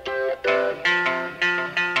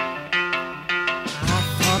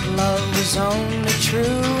thought love was only true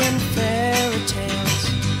in fairy tales,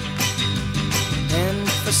 and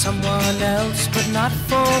for someone else, but not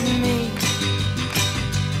for me.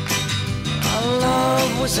 Our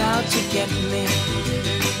love was out to get me.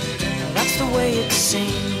 That's the way it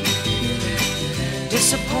seemed.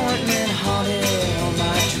 Disappointment haunted all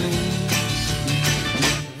my dreams.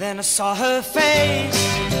 Then I saw her face.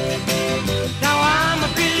 Now I'm a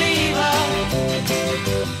believer.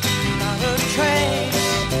 Not a trace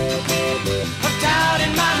of doubt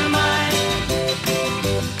in my mind.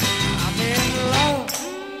 I'm in love.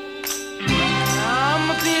 I'm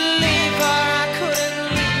a believer. I couldn't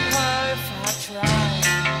leave her if I tried.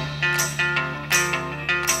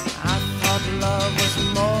 I thought love was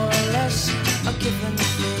more or less a given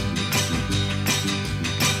thing.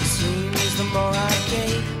 Seems the more I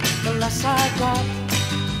gave, the less I got.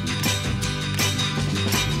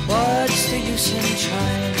 What's the use in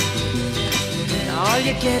trying? All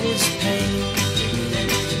you get is pain.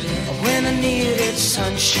 When I needed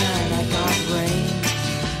sunshine, I got rain.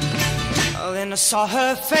 Oh, then I saw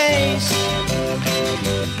her face.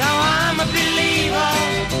 Now I'm a believer.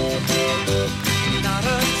 Not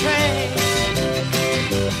a trace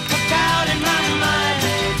of doubt in my mind.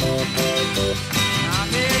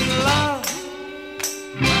 I'm in love.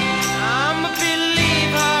 I'm a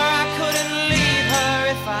believer. I couldn't leave her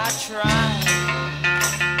if I tried.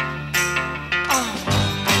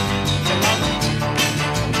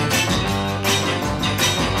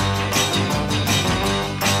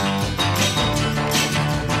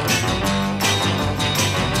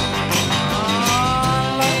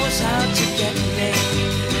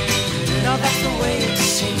 That's the way it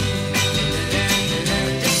seemed.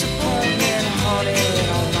 Disappointment haunted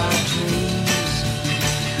all my dreams.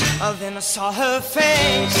 Oh, then I saw her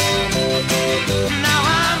face. Now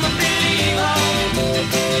I'm a believer.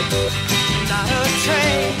 Not a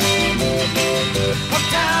trace of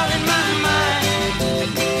doubt in my mind.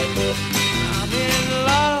 I'm in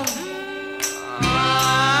love.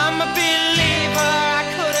 I'm a believer. I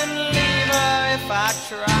couldn't leave her if I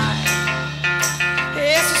tried.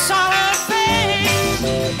 Yes, I saw her face.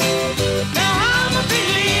 Now I'm a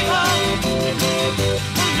believer.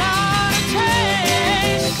 I'm not a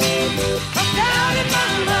trace of doubt in my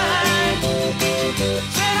mind.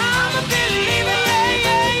 Said I'm a believer, yeah,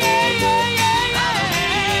 yeah, yeah, yeah, yeah,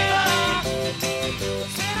 yeah.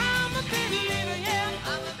 Said I'm a believer, yeah,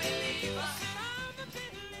 I'm a believer. Said I'm a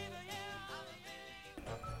believer,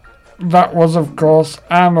 yeah. That was, of course,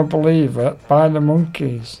 I'm a Believer by the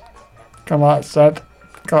Monkees. Like I said,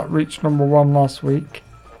 reached number 1 last week.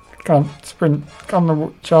 It's been on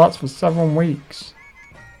the charts for 7 weeks.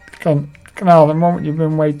 Now the moment you've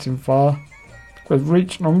been waiting for, we've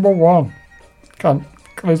reached number 1.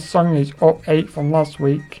 This song is up 8 from last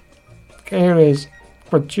week. Here is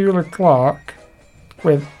Petula Clark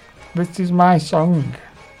with This Is My Song.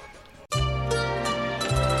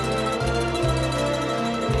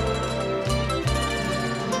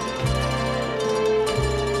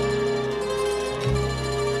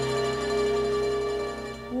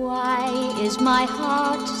 Is my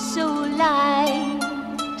heart so light?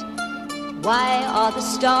 Why are the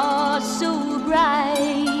stars so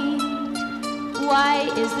bright? Why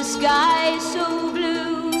is the sky so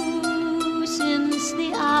blue? Since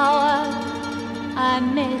the hour I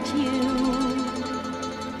met you,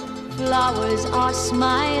 flowers are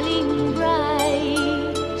smiling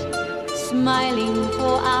bright, smiling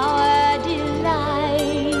for our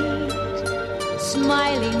delight,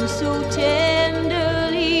 smiling so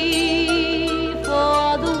tenderly.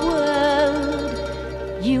 For the world,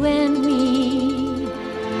 you and me,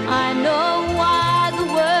 I know why the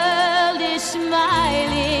world is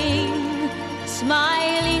smiling,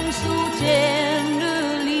 smiling so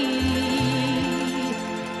tenderly.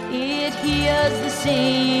 It hears the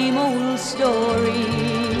same old story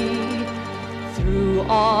through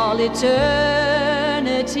all eternity.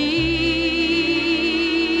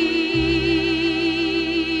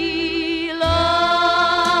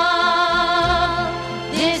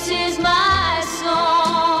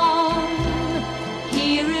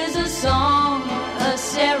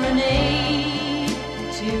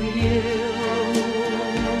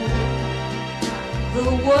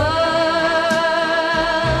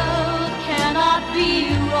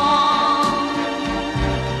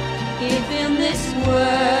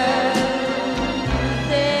 World,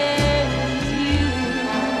 there's you.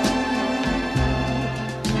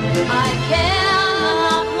 I care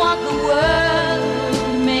not what the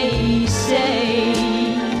world may say.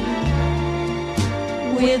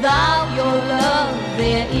 Without your love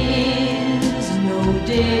there is no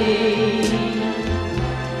day.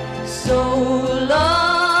 So love,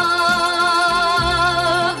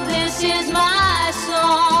 this is my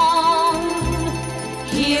song.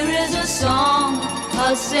 Here is a song,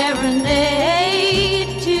 a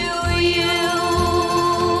serenade to you.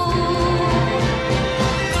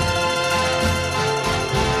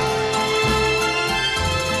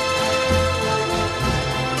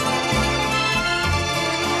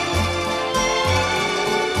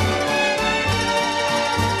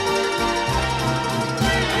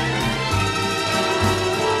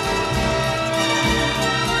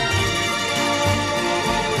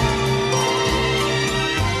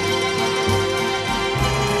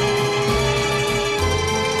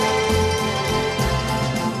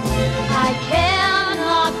 I care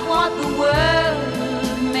not what the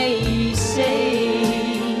world may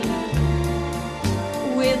say.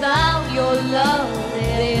 Without your love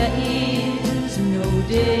there is no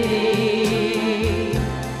day.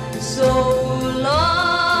 So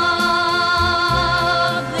love,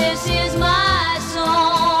 this is my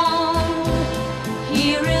song.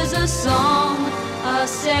 Here is a song, a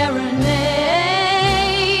serenade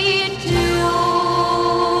to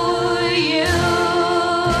you.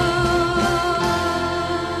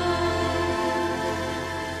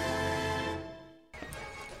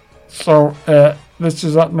 So, this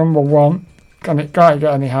is at number 1. It can't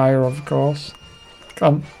get any higher, of course.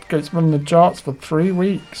 It's been in the charts for 3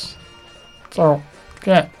 weeks. So,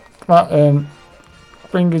 yeah, that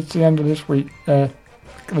brings us to the end of this week. The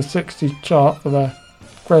 60s chart for the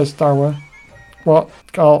Greatest Hour. What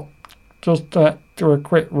I'll just do a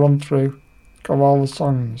quick run through of all the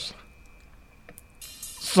songs.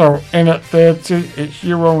 So, in at 30, it's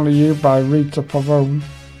You Only You by Rita Pavone.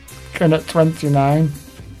 In at 29,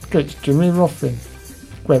 it's Jimmy Ruffin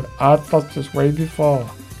with I'd Thought This Way Before.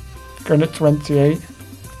 In at 28,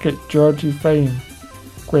 it's Georgie Fame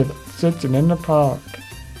with Sitting in the Park.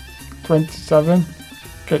 27,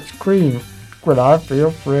 it's Cream with I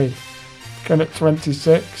Feel Free. In at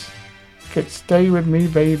 26, it's Stay With Me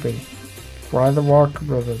Baby by the Walker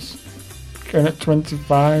Brothers. In at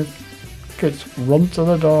 25, it's Run to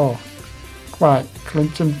the Door by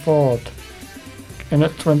Clinton Ford. In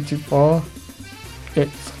at 24,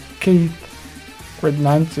 it's Keith with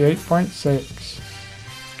 98.6.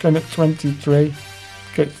 In at 23,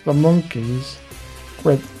 it's The Monkees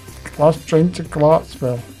with Last Train to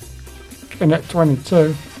Clarksville. In at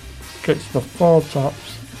 22, it's The Four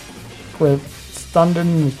Tops with Standing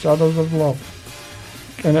in the Shadows of Love.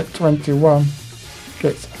 In at 21,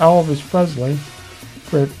 it's Elvis Presley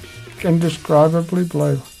with Indescribably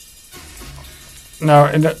Blue. Now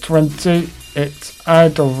in at 20, it's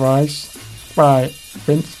Edelweiss by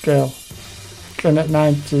Vince Gill. In at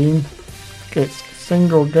 19, it's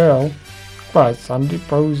Single Girl by Sandy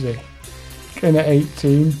Posey. In at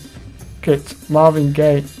 18, it's Marvin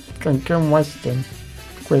Gaye and Kim Weston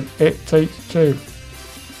with It Takes Two.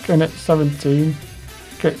 In at 17,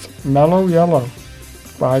 it's Mellow Yellow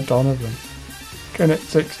by Donovan. In at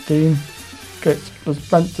 16, it's the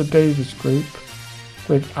Spencer Davis Group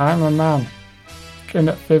with I'm a Man. In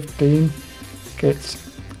at 15, it's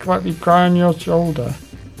Let Me Cry on Your Shoulder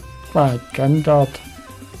by Ken Dodd.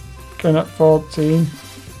 In at 14,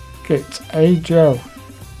 it's Hey Joe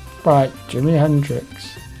by Jimi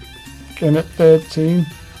Hendrix. In at 13,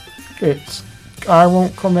 it's I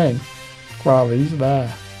Won't Come In While He's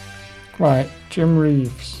There by Jim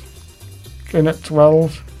Reeves. In at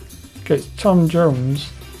 12, it's Tom Jones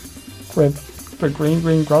with The Green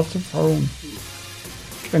Green Grass of Home.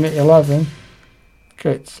 In at 11,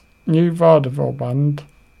 it's New Vaudeville Band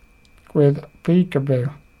with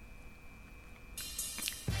Peekaboo.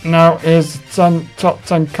 Now here's the top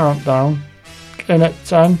 10 countdown. In at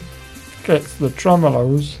 10, it's the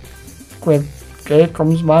Tremolos with Here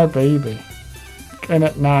Comes My Baby. In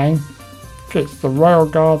at 9, it's the Royal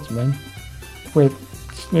Guardsmen with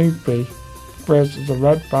Snoopy versus the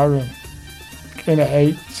Red Baron. In at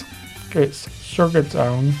 8, it's Sugar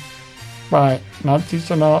Town by Nancy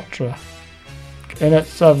Sinatra. In at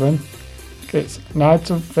 7, it's Night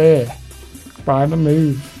of Fear by The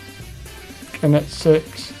Move. In at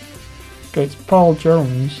 6, it's Paul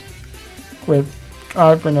Jones with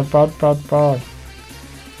I've Been a Bad Bad Boy.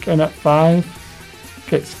 In at 5,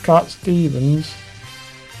 it's Cat Stevens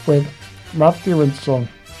with Matthew and Son.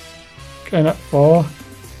 In at 4,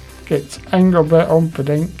 it's Engelbert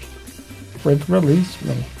Humperdinck with Release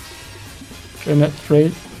Me. In at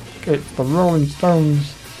 3, it's the Rolling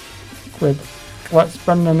Stones with Let's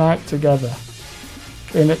Spend the Night Together.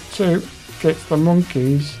 In at 2, it's the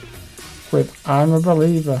Monkees with I'm a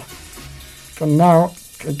Believer. And now,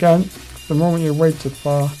 again, the moment you waited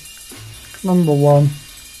for, number 1,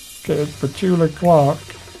 it's Petula Clark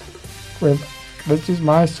with This Is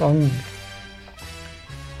My Song.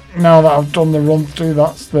 Now that I've done the run through,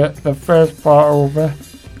 that's the first part over.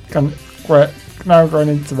 And we're now going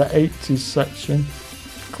into the 80s section,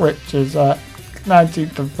 which is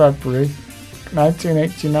 19th of February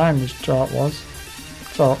 1989 this chart was.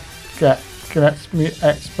 So can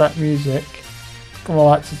expect music from the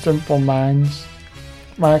likes of Simple Minds,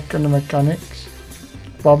 Mike and the Mechanics,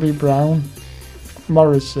 Bobby Brown,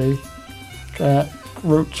 Morrissey,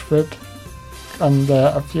 Roachford, and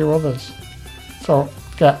a few others. So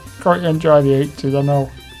quite enjoy the 80s. I know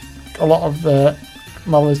a lot of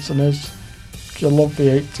my listeners, you love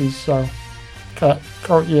the 80s, so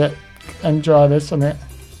quite you enjoy this, and it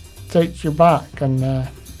takes you back and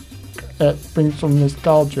it brings some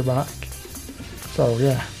nostalgia back. So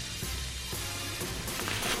yeah.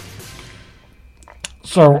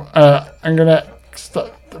 So I'm gonna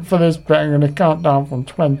for this bit, I'm gonna count down from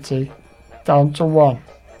 20 down to 1.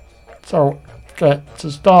 So to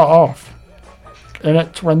start off, in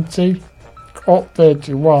at 20, up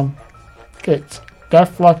 31, it's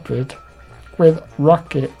Def Leppard with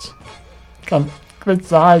Rocket. It's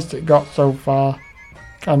the highest it got so far.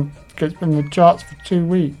 It's been in the charts for 2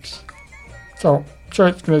 weeks. So I'm sure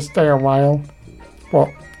it's going to stay a while. But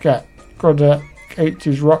good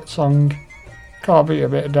 80s rock song. Can't beat a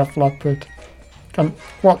bit of Def Leppard.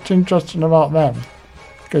 What's interesting about them,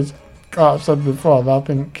 because like I've said before, I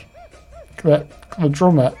think that the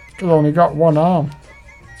drummer has only got one arm.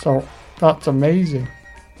 So that's amazing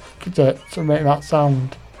to make that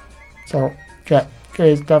sound. So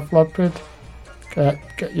here's Def Leppard.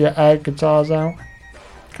 Get your air guitars out.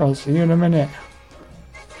 I'll see you in a minute.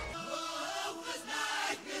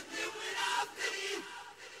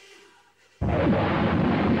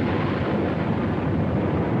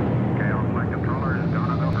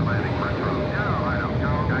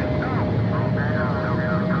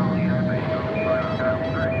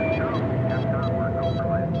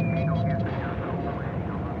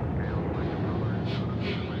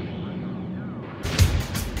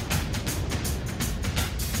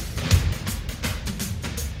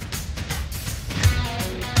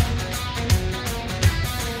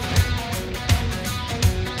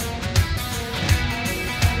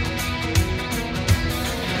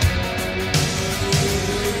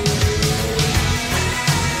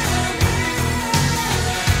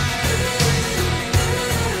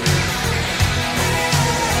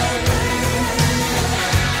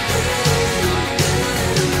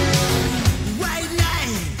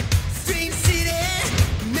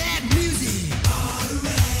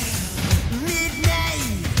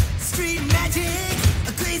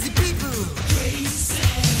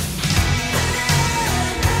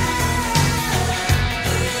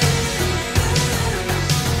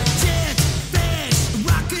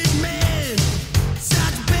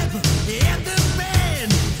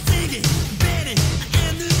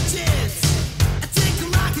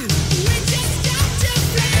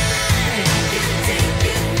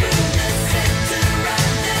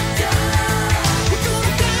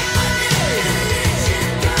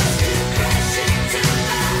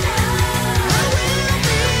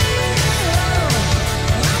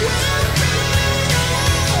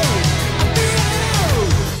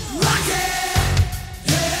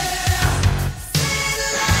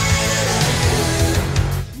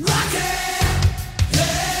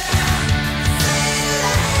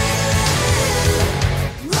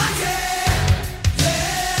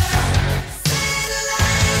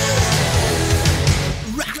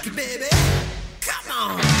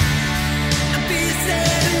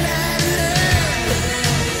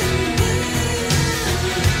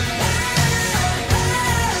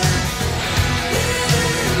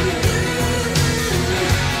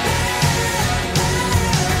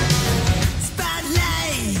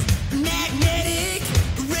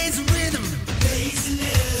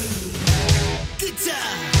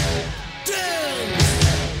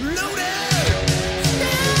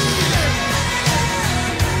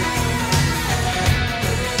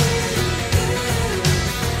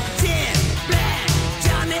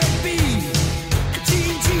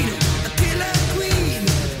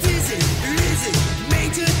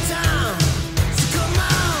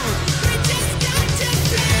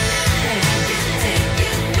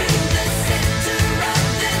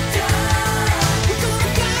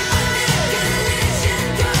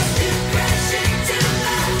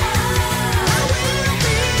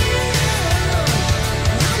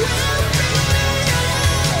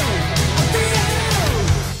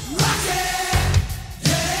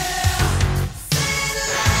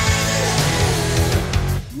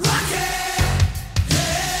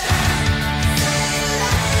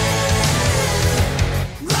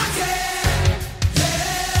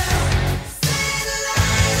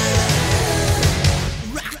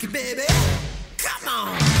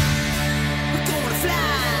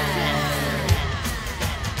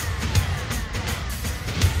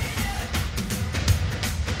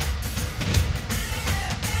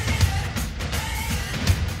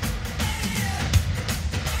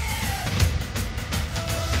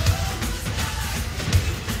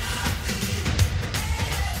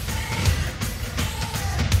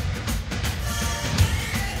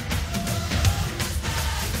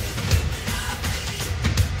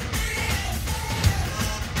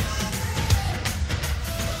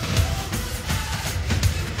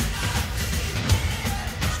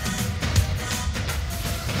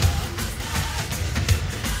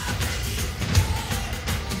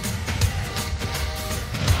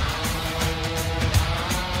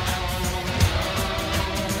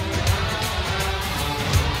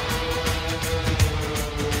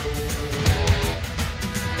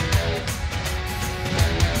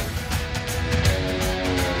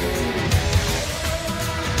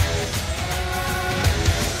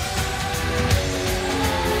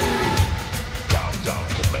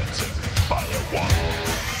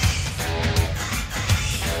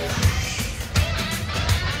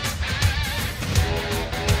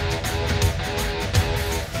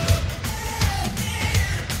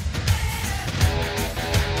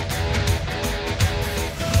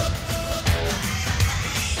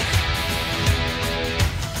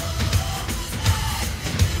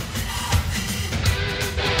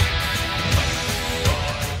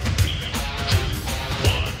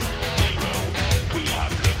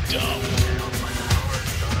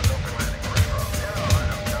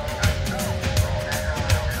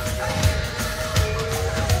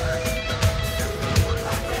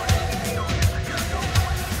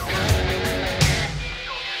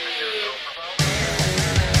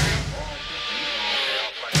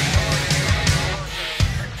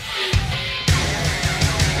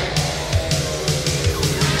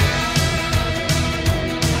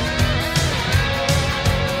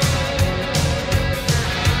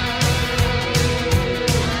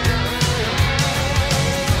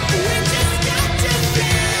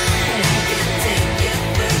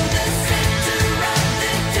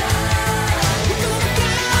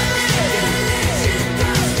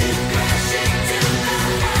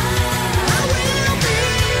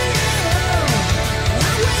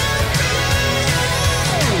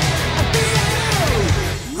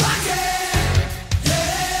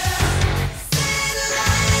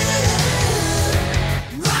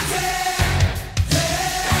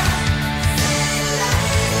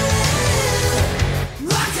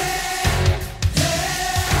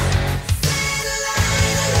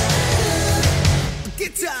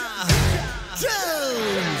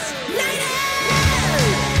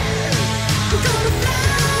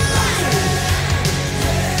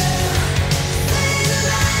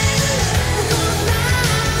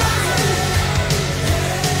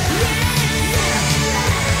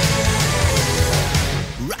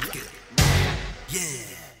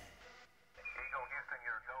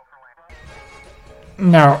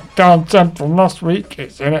 Now, Down Temple last week,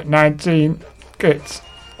 it's in at 19. It's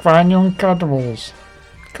Fine Young Cannibals.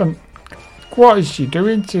 What is she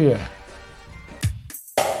doing to you?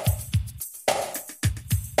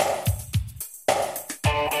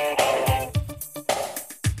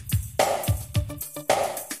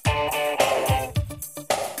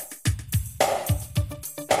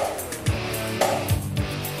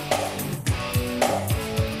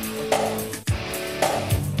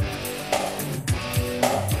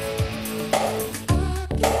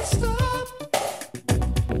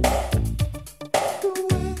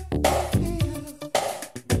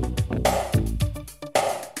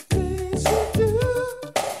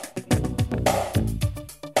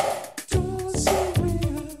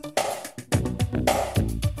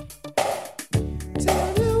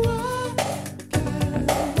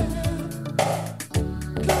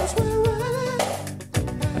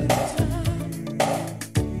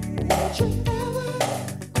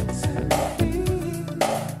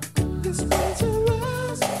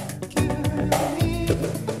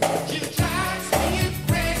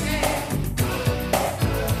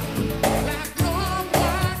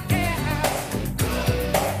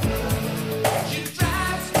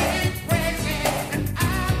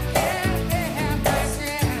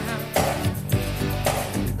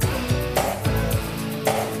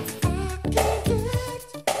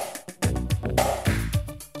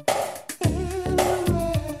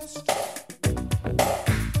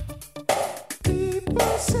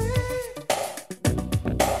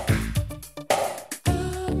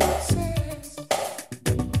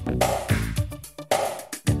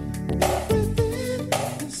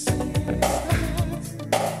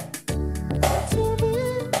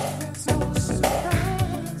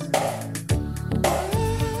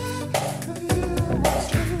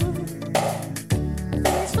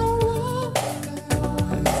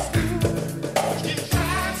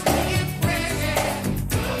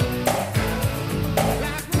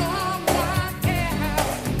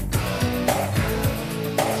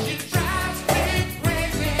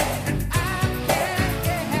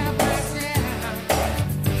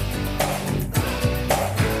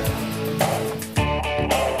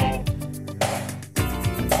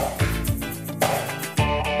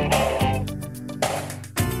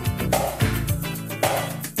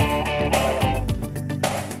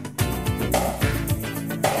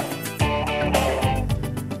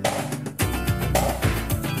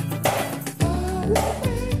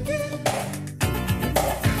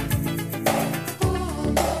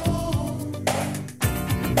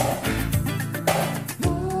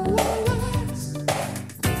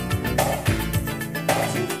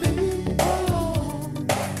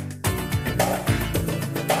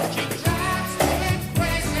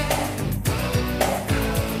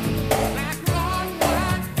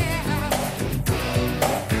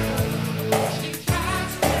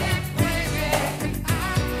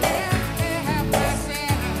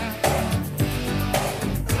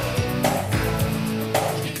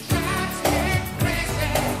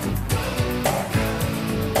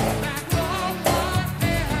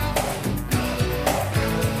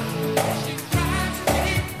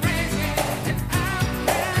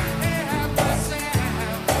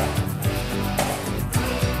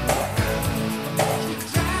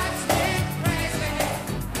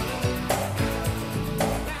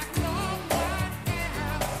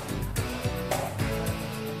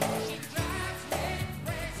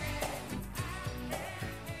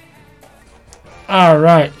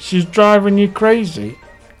 Alright, She's Driving You Crazy.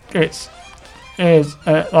 That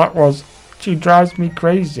was She Drives Me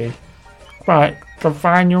Crazy. Right, the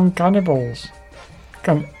Fine Young Cannibals.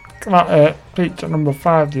 That peaked at number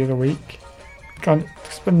 5 the other week. Can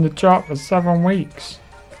spin the chart for 7 weeks.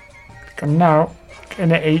 Can now,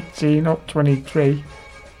 in at 18, up 23,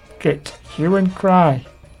 get Hue and Cry.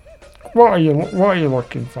 What are you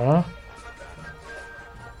looking for?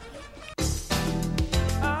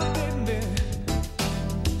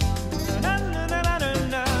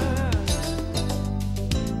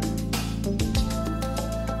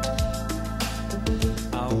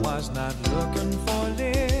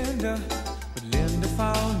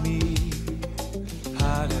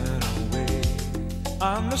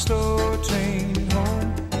 On the slow train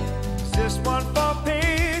home. Is this one for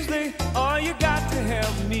Paisley? Oh, you got to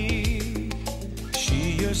help me.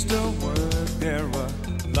 She used to work there a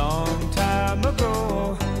long time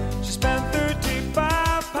ago. She spent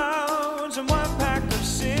 35 pounds and 1 pack of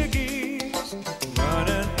ciggies,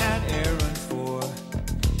 running an errand for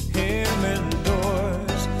him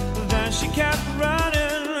indoors. Then she kept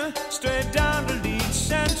running straight down to Leeds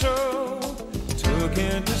Central, took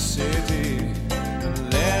into city,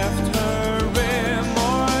 left her remote.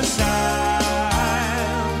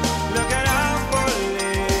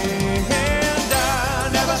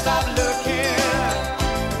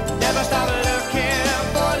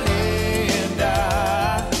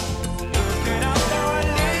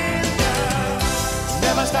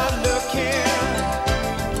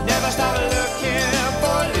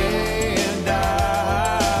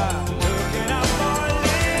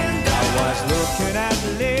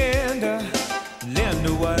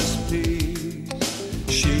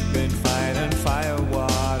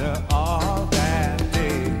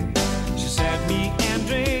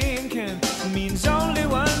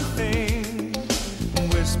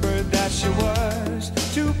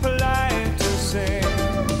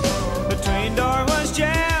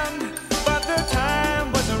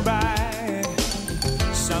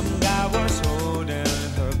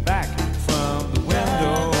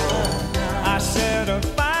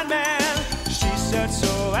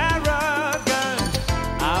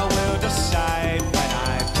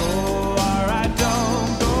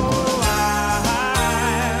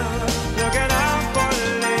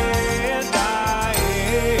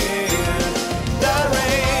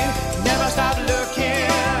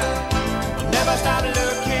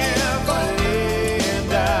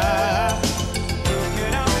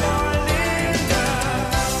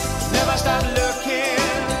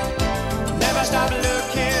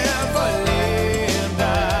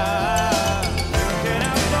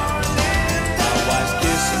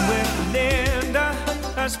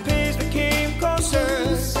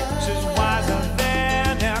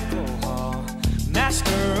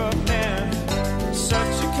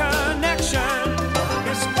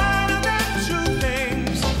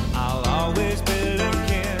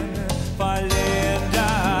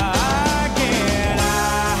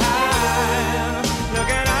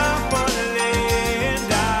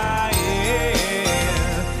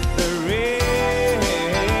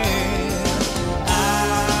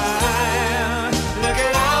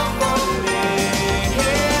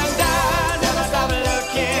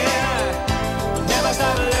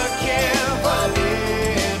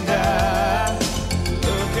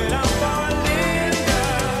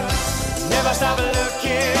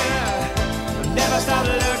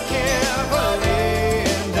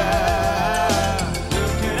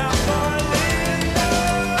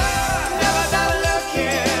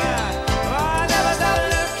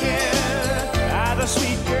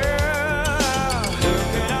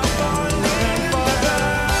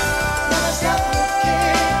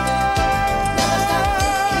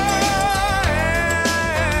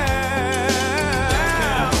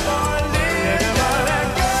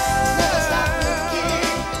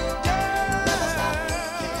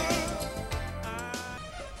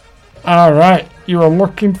 Alright, you were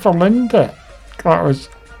looking for Linda. That was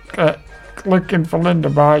Looking for Linda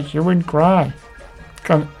by Hue and Cry.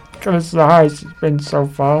 It's the highest it's been so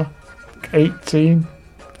far. 18.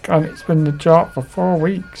 And it's been the chart for 4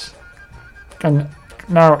 weeks. And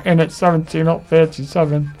now in at 17, up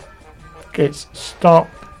 37. It's Stop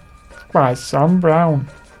by Sam Brown.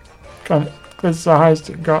 It's the highest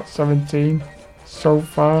it got, 17 so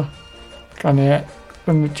far. It's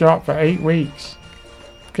been the chart for 8 weeks.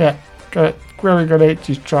 Really good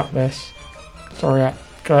 80s track this. So yeah,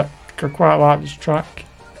 I quite like this track.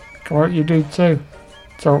 Come on, you do too.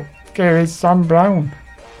 So here is Sam Brown.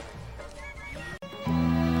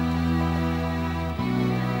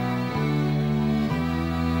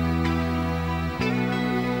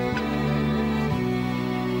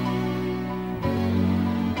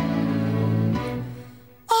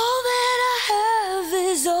 All that I have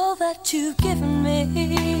is all that you've given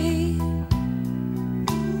me.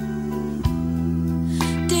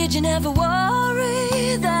 Did you never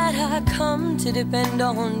worry that I come to depend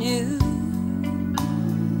on you?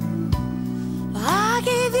 I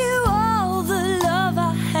gave you all the love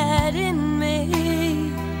I had in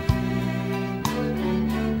me,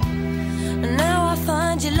 and now I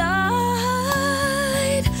find you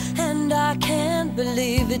lied, and I can't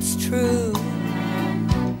believe it's true.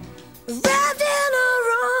 Wrapped in her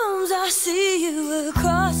arms, I see you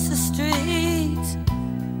across the street.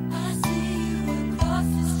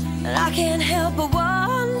 And I can't help but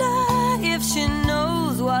wonder if she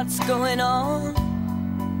knows what's going on.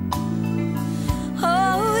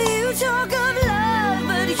 Oh, you talk of love,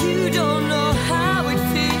 but you don't know how it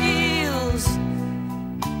feels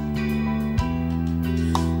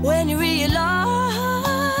when you realize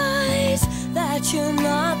that you're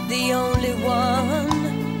not the only one.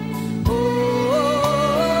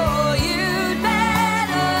 Oh, you'd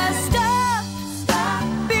better stop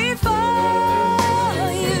before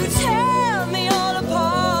you tear me all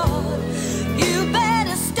apart. You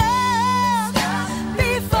better stop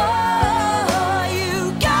before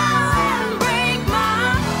you go and break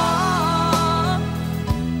my heart.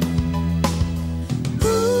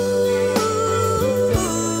 Ooh,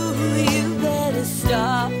 you better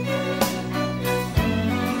stop.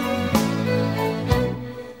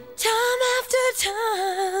 Time after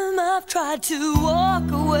time I've tried to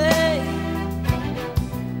walk away,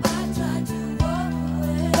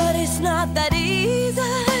 but it's not that easy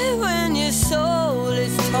when your soul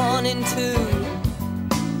is torn in two.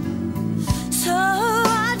 So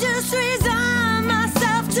I just resign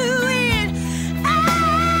myself to it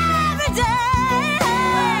every day.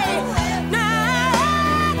 Now all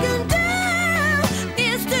I can do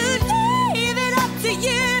is to leave it up to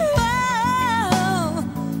you.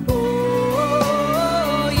 Oh,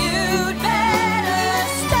 you'd better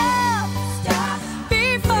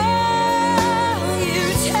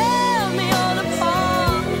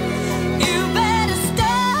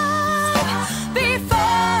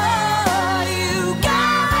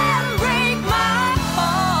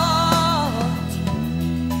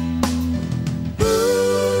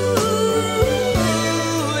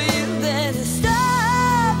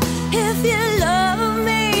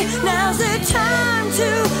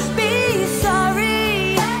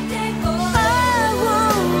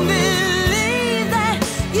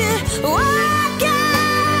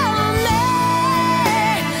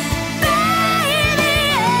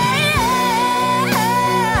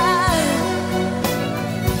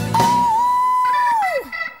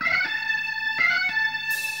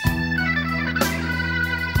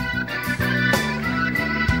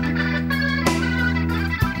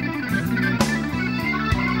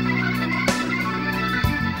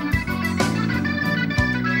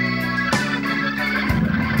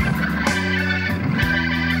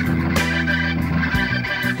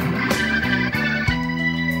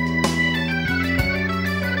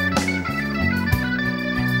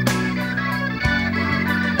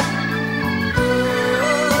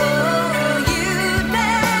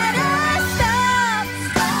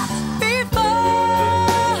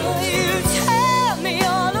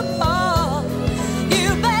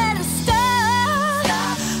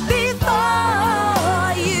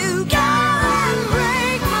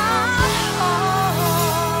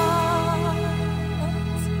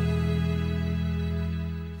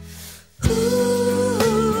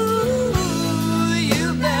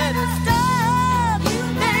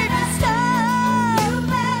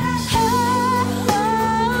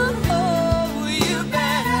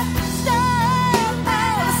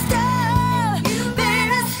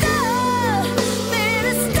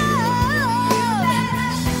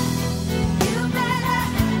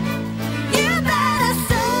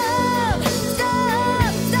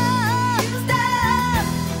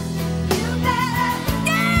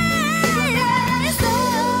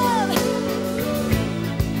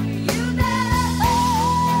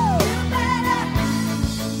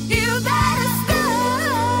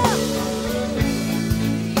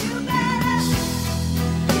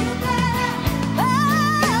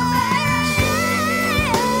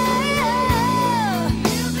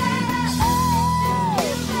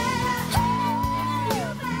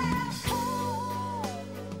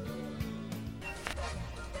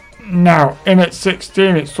Now, in at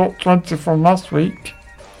 16, it's up 20 from last week.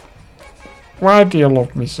 Why Do You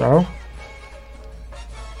Love Me So?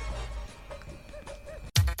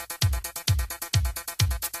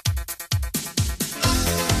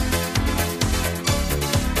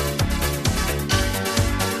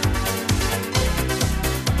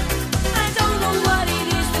 I don't know what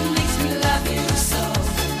it is that makes me love you so.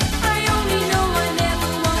 I only know I never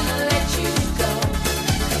wanna let you go.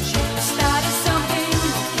 'Cause you started something,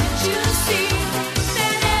 can't you see?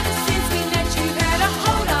 That ever since we met you had a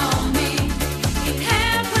hold on me. It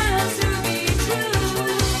happens to be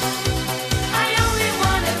true. I only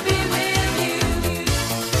wanna be with you.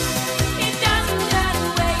 It doesn't matter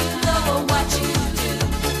where you go or what you do.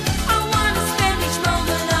 I wanna spend each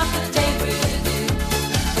moment of the day with you.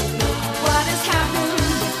 What has happened?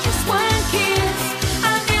 Just one kiss. I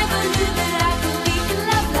never knew that I could be in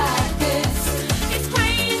love like this. It's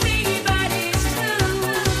crazy, but it's true.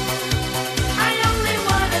 I only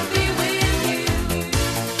wanna be with you.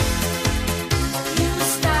 You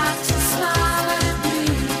start to smile at me,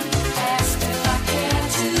 asked if I care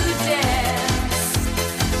to dance.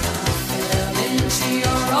 I fell into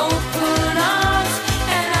your open arms,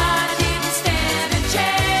 and I didn't stand a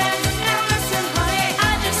chance. Now listen, honey,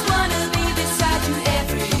 I just wanna be beside you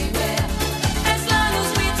everywhere. As long as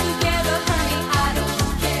we're together, honey, I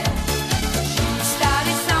don't care. You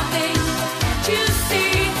started something, can't you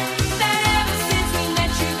see? That ever since we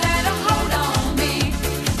met you had a hold on me.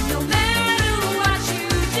 No matter what you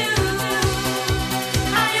do,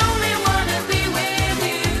 I only wanna be with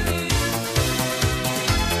you.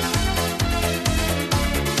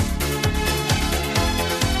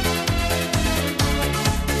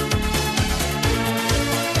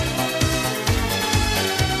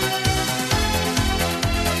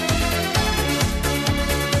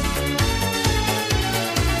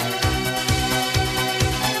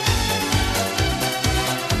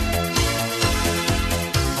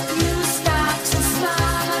 You start to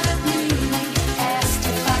smile at me, asked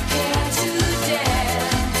if I care to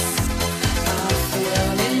dance. I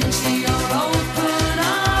fell into your open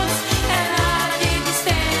arms, and I didn't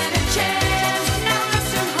stand a chance. Now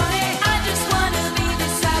listen, honey, I just wanna be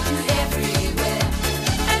beside you everywhere.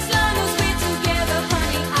 As long as we're together,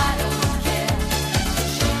 honey, I don't care.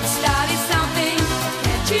 You started something,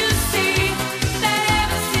 can't you see? That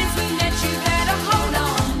ever since we met you had a hold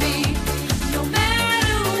on me. No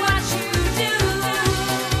matter what you do,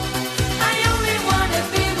 I only wanna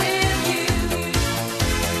be with you.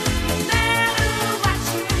 No matter what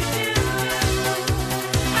you do,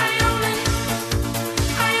 I only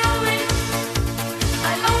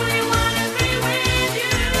wanna be with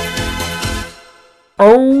you.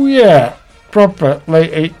 Oh yeah, proper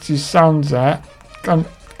late 80s sounds there. And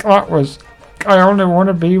that was I Only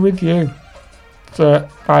Wanna Be With You,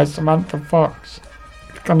 by Samantha Fox.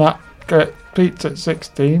 Gonna get peaked at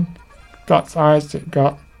 16. That's the highest it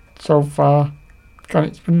got so far. And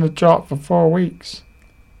it's been in the chart for 4 weeks.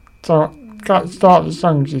 So, can't start the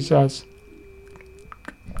song, she says.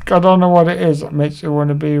 I don't know what it is that makes you want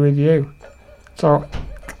to be with you. So,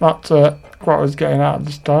 that's what I was getting at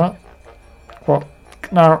the start. But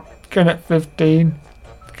now, getting at 15,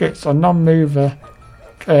 gets a non-mover,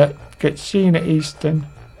 gets Sheena Easton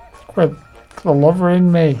with The Lover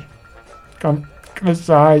in Me. This is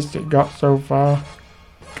the highest it got so far.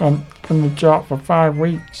 Been in the chart for 5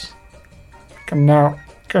 weeks. And now,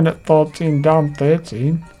 getting at 14, down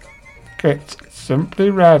 13, gets Simply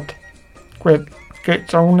Red with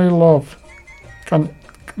It's Only Love.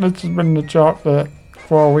 This has been in the chart for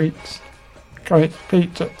 4 weeks. It's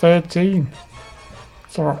peaked at 13.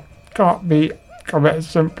 So, can't beat a bit of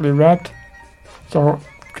Simply Red. So,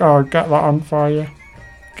 I'll get that on for you.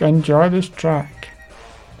 Enjoy this track.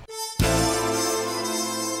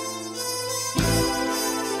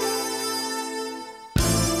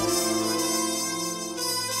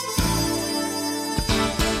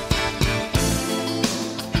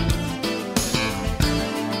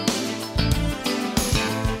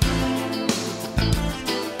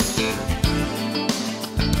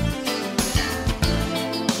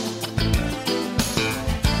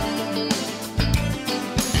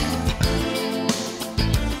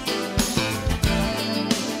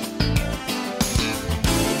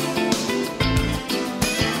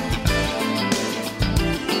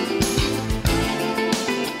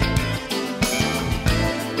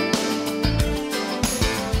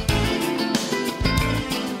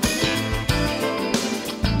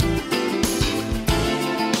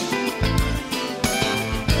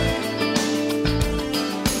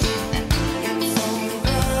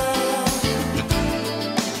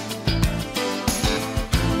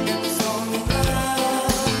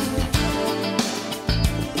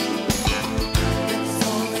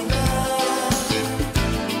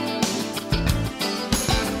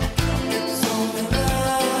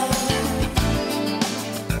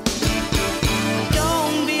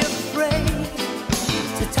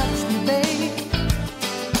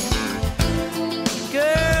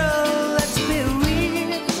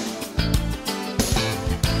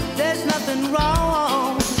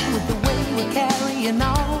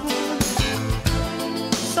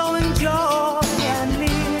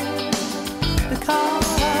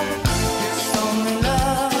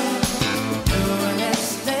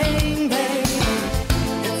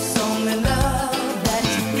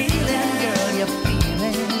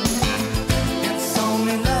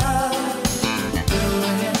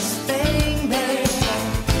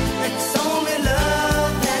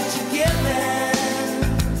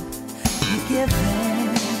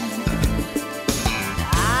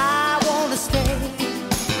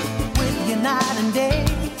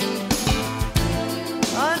 late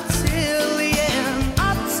until the end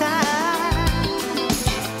of time.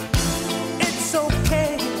 It's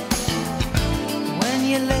okay when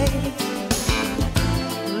you're late.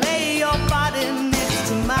 Lay your body next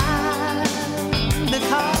to mine,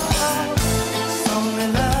 because it's only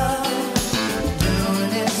love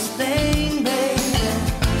doing its thing, baby.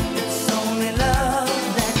 It's only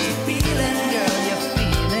love that you're feeling, girl, you're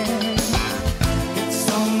feeling. It's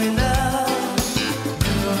only love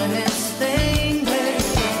doing its thing, baby.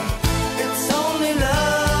 It's only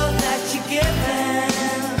love that you're giving.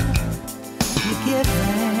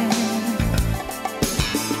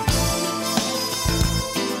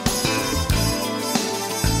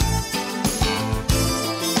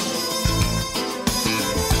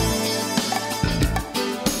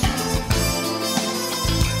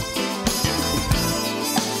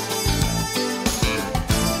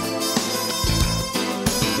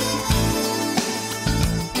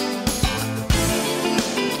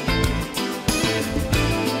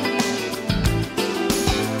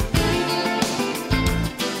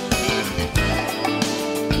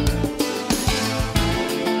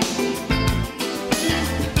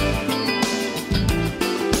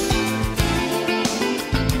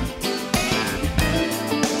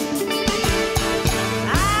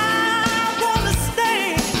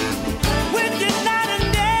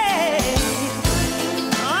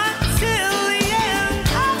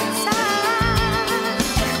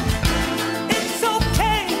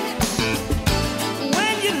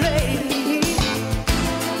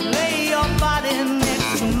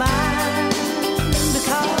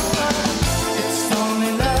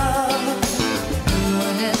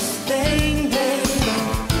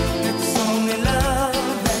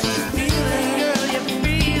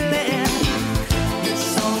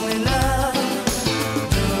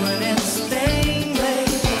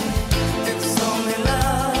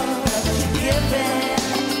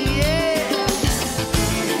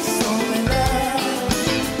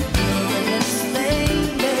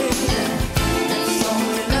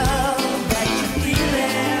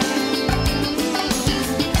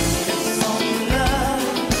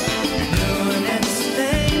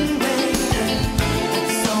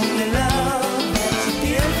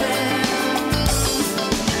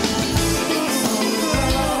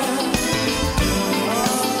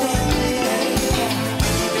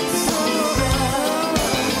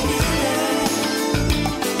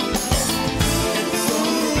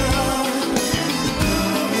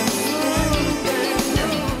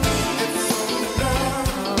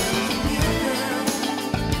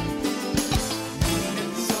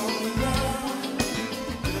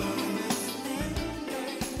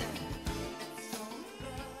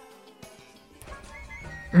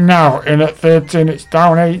 Now, in at 13, it's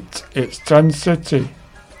down 8, it's 10 City.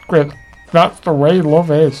 With That's the Way Love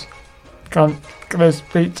Is. This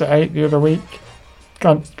beat at 8 the other week.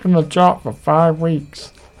 It's been on the chart for 5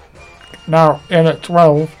 weeks. Now, in at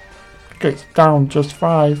 12, it's down just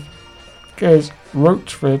 5. Here's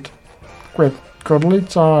Roachford with Cuddly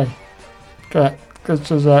Tie.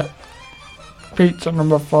 This is a beat at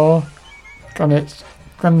number 4. It's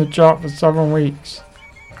been on the chart for 7 weeks.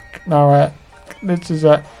 Now, this is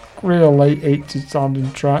a real late 80s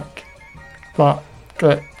sounding track, but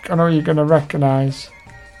I know you're going to recognise.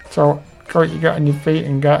 So go you get on your feet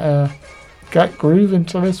and get grooving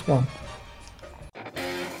to this one.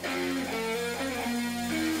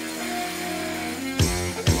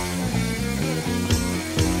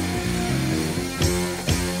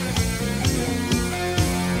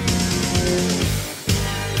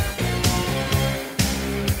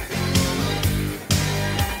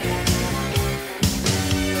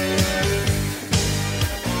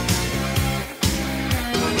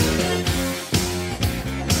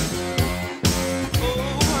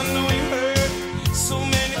 Oh, I know you heard so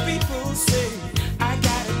many people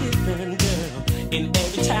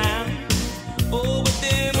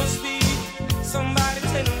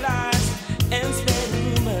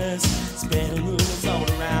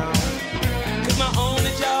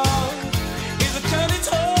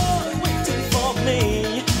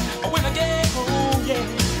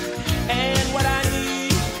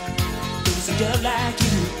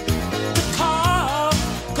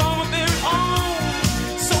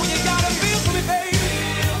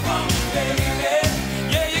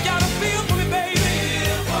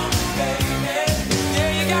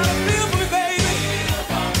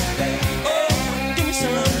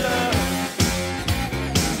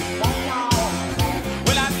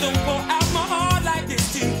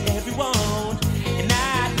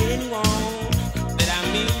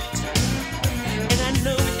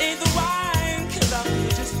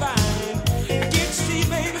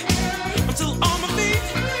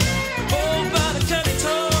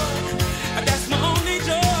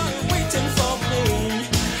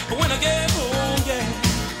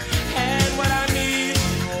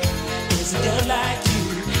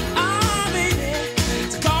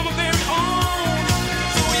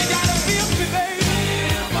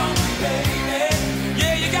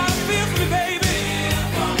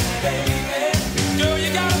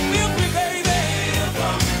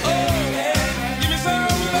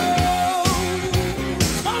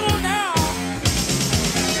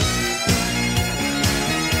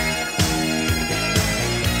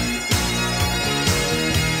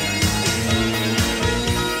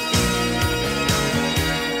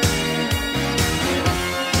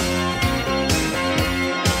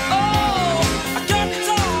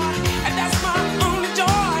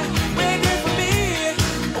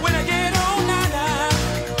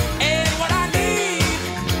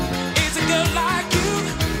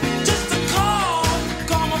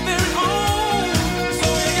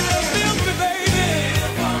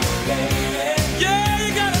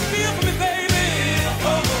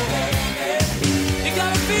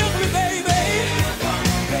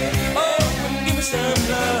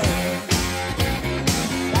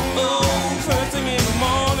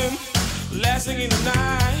in the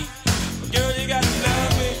night. Girl, you gotta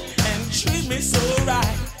love me and treat me so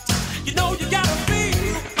right. You know you gotta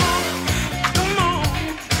feel, come on.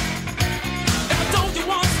 If I told you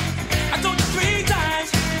once, I told you 3 times.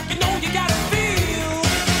 You know you gotta feel,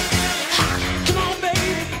 come on,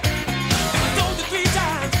 baby. If I told you 3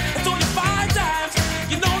 times, I told you 5 times.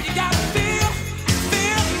 You know you gotta feel.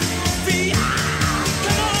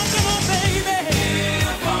 Come on, baby.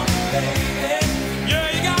 Feel for me, baby. Yeah,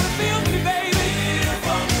 you gotta feel for me, baby. Feel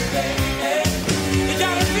for me, baby. You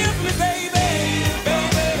gotta feel for me, baby.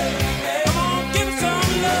 Come on, give me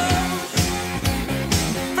some love.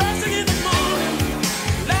 First thing in the morning,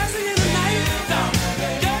 last thing in the night.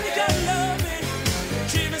 Girl, you gotta love me,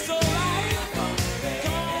 treat me so right. Come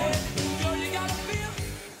on, girl, you gotta feel.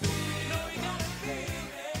 No, you gotta feel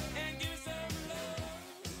and give me some love.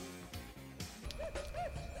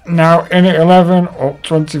 Now in at 11 up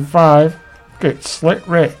 25, get Slick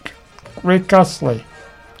Rick Astley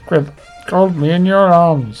with Hold Me in Your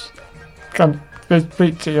Arms. Can this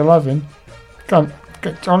beat to 11?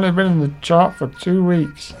 It's only been in the chart for 2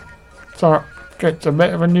 weeks, so it's a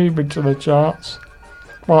bit of a newbie to the charts,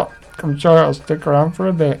 but I'm sure it'll stick around for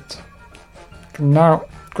a bit. And now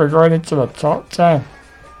we're going into the top 10.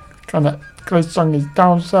 This song is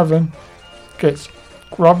down 7. Gets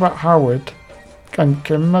Robert Howard and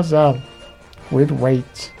Kim Mazel with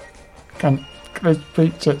Wait. This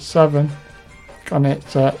beats at 7. It's been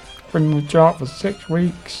in the chart for 6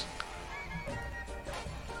 weeks.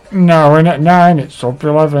 Now in at 9, it's up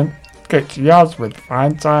 11. Gets Yaz with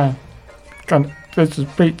Fine Time. This is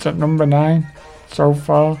beats at number 9 so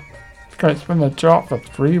far. It's been in the chart for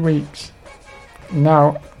 3 weeks.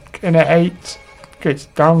 Now in at 8, gets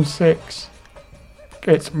down 6.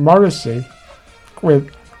 Gets Morrissey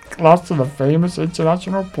with Last of the Famous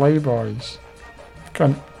International Playboys.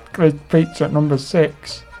 This beats at number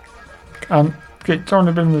 6. It's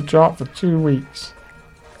only been in the chart for 2 weeks.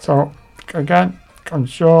 So again, I'm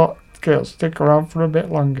sure it'll stick around for a bit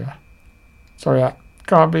longer. So yeah,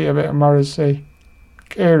 can't beat a bit of Morrissey.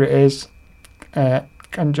 Here it is.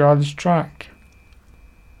 Enjoy this track.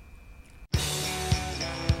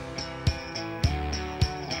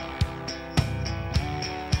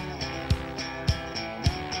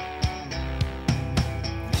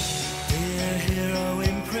 Dear hero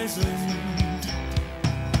imprisoned,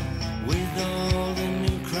 with all the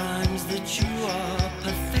new crimes that you are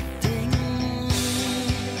perfecting.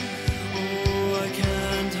 Oh, I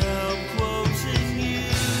can't help quoting you,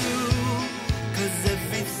 'cause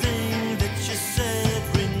everything that you said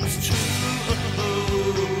rings true.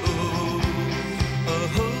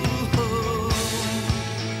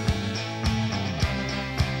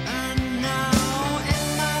 And now in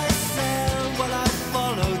my cell, well, I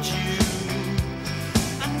followed you,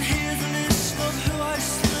 and here's a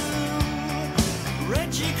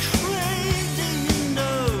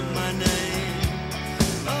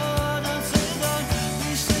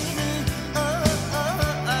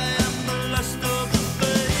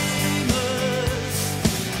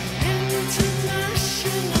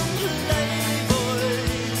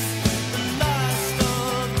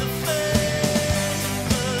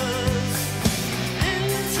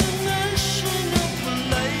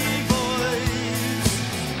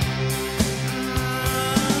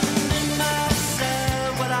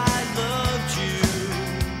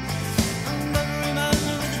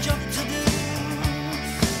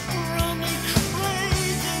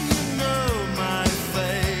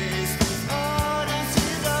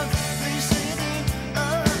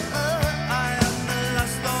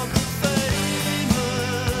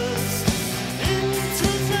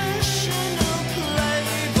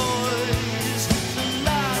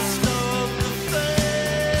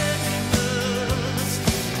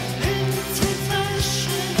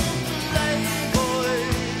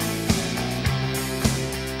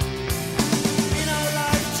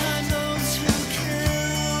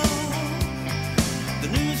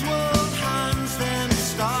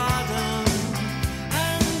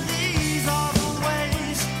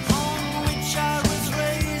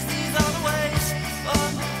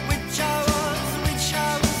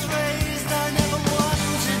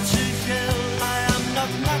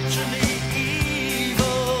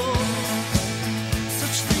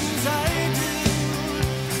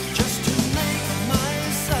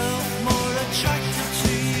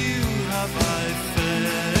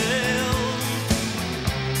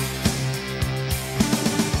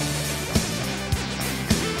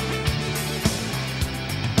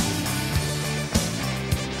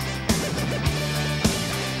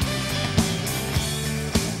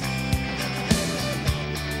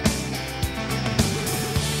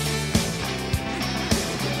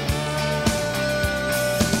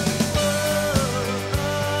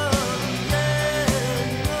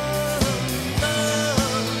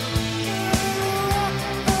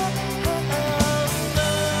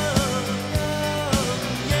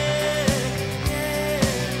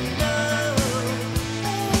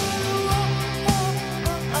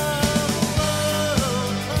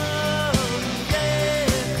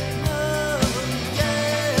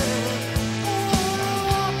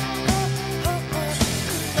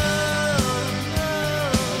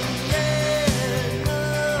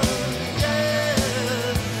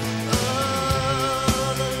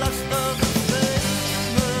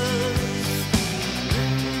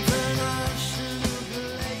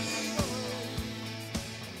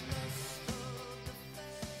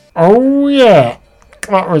Oh yeah,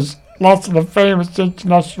 that was lots of the famous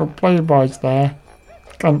international playboys there.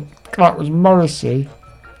 And that was Morrissey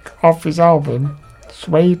off his album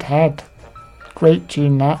Suede Head. Great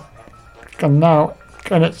tune that. And now,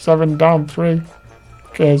 again at 7 down 3,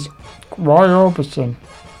 here's Roy Orbison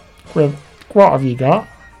with What Have You Got?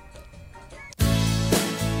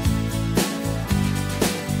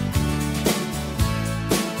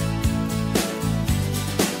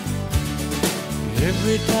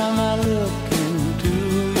 Every time I look into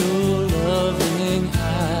your loving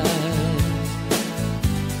eyes,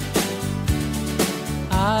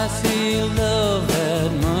 I see love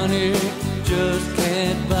that money just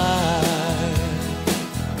can't buy.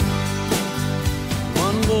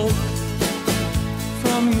 One look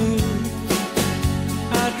from you,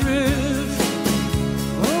 I drift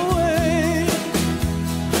away.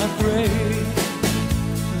 I pray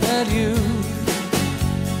that you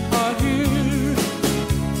are here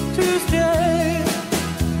to stay.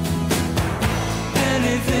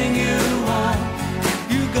 Anything you want,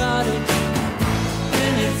 you got it.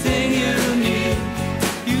 Anything you need,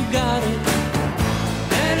 you got it.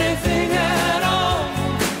 Anything at all,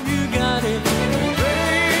 you got it, baby.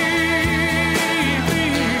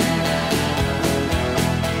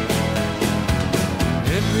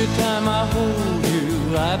 Every time I hold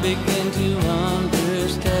you, I begin to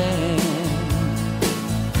understand.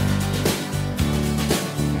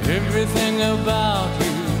 Everything about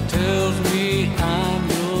you tells me I'm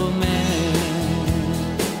your man.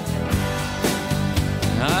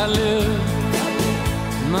 I live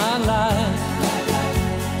my life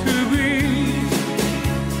to be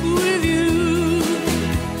with you.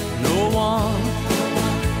 No one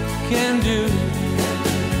can do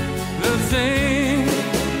the thing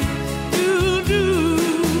you do.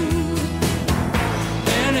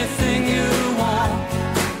 Anything you want,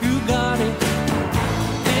 you got it.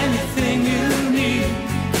 Anything you need,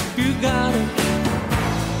 you got it.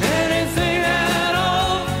 Anything at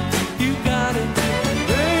all, you got it,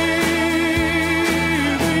 baby.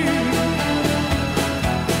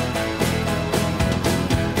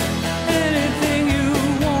 Anything you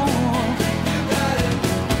want, you got it.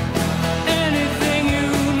 Anything you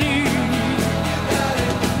need, you got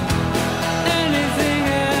it. Anything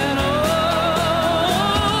at all.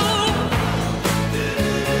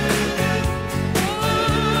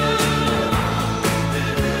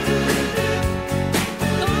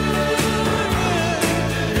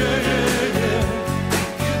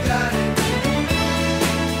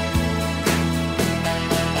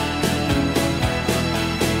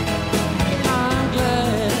 I'm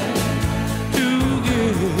glad to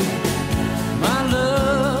give my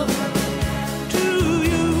love to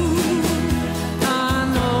you. I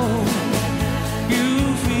know you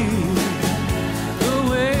feel the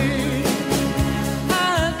way I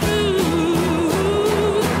do.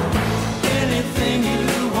 Anything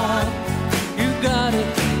you want, you got it.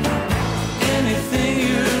 Anything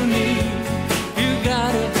you need, you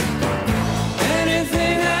got it.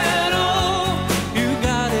 Anything at all, you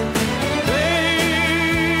got it, baby.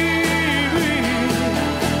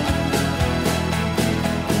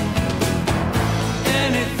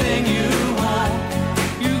 Anything you want,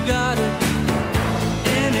 you got it.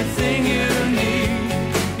 Anything you need,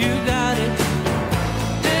 you got it.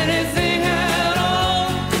 Anything at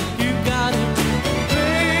all, you got it,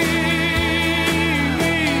 baby.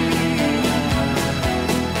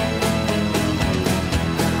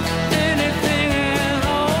 Anything at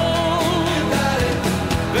all, you got it,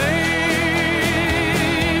 baby.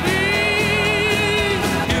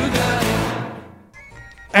 You got it.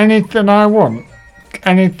 Anything I want,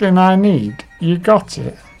 anything I need, you got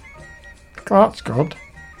it. That's good.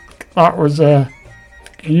 That was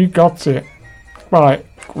You Got It by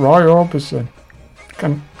Roy Orbison.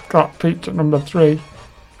 Got peaked at number 3.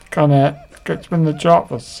 It's been in the chart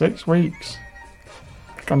for 6 weeks.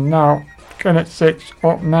 Now, at 6,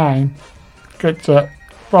 up 9. It's a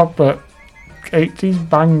proper 80s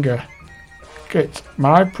banger. It's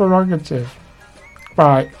My Prerogative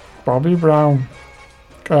by Bobby Brown.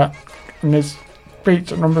 And it's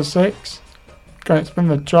peaked at number 6. It's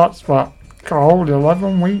been in the charts for a whole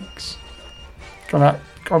 11 weeks. I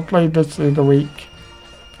played this the other week.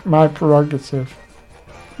 My Prerogative.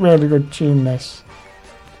 Really good tune, this.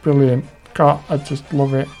 Brilliant. I just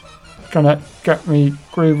love it. Gonna get me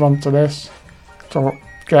groove onto this. So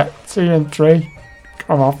get T and 3.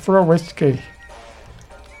 Come off for a whiskey.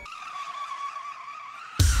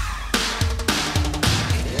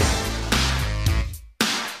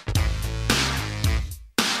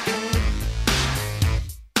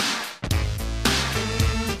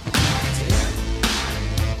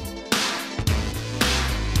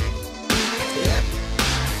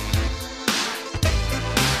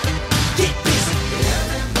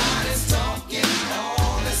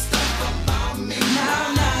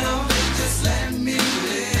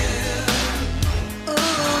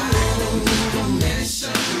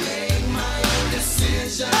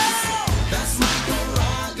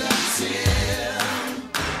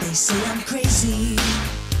 They say I'm crazy,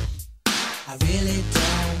 I really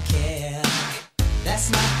don't care.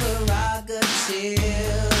 That's my prerogative.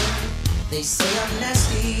 They say I'm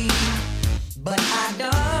nasty, but I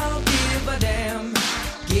don't give a damn.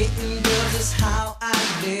 Getting girls is how I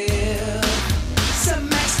live.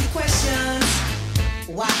 Some ask me questions,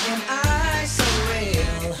 why am I so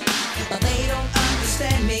real? But they don't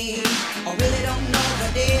understand me, or really don't know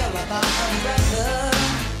the deal about a brother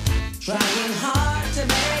trying hard to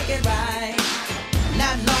make it right.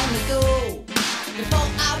 Not long ago, before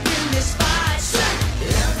I win this fight,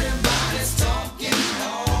 everybody's talking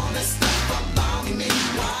all this stuff about me.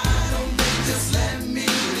 Why don't they just let me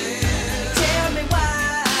live? Tell me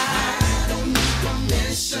why. I don't need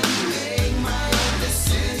permission to make my own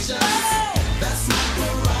decisions. That's my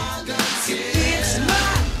prerogative. It's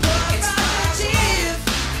my prerogative.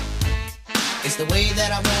 It's the way that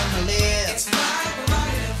I wanna live. It's my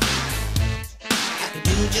prerogative. I can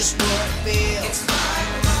do just what I feel. It's my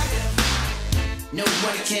prerogative. No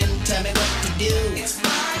one can tell me what to do. It's my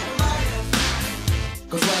prerogative.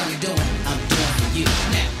 'Cause what I'm doing for you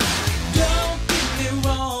now. Don't get me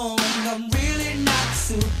wrong, I'm really not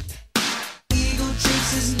soup. Ego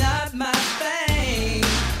trips is not my thing.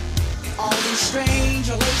 All these strange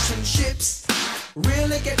relationships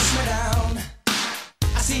really gets me down.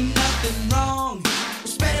 I see nothing wrong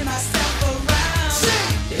with spreading myself around.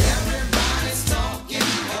 Everybody's talking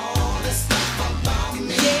all this stuff about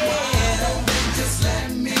me. Why don't they just let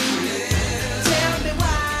me live? Tell me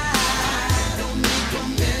why. I don't need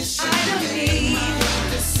permission. I don't need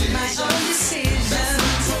my own decision. That's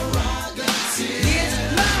my prerogative. It's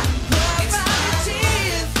my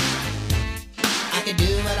prerogative. I can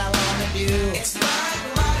do what I wanna do. It's my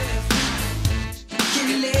prerogative. Can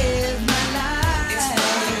live my life. It's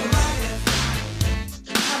my prerogative.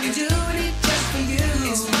 I'm doing it just for you.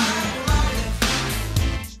 It's my prerogative.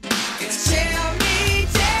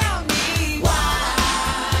 Tell me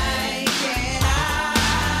why can't I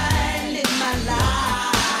live my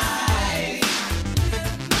life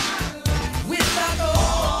without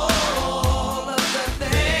all of the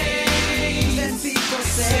things that people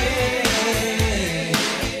say?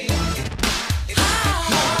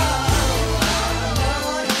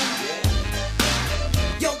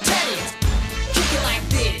 Yo, Teddy, kick it like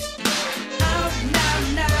this. Out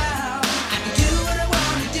now. I can do what I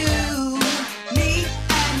wanna do. Me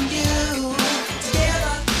and you.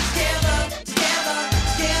 Together.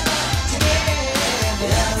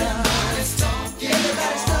 Everybody's talking.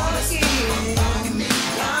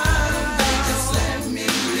 Why don't they just let me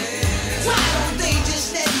live? Why don't they just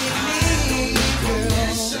let me live?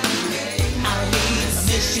 I don't need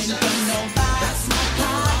permission from nobody. That's my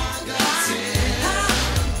prerogative.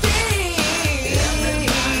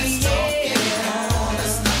 Everybody's talking all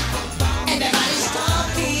this stuff about me. Everybody's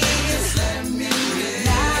talking. Just let me live.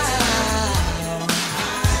 Now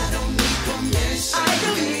I don't need permission. I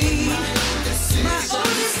don't need my own decision.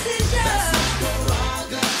 That's my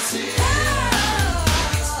prerogative.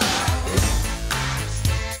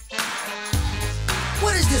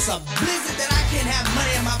 What is this, a blizzard that I can't have money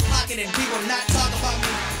in my pocket and people not talk about me?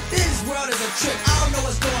 This world is a trip. I don't know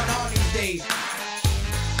what's going on these days.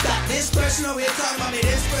 Got this person over here talking about me,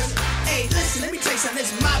 this person. Hey, listen, let me tell you something. This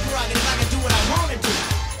is my prerogative. I can do what I want to do.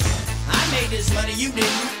 I made this money, you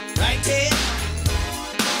didn't. Right, Ted?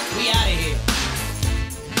 We out of here.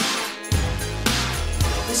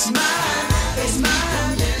 It's mine. It's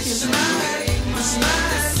mine. It's mine. It's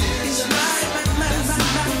mine. It's mine.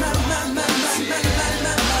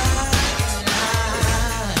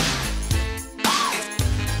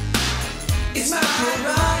 It's my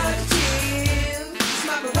prerogative. It's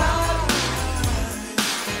my prerogative.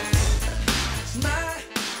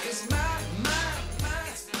 It's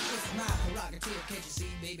my prerogative. Can't you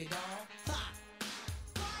see, baby doll?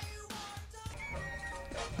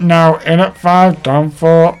 Now in at 5 down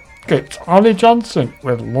 4, it's Holly Johnson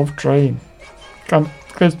with Love Train.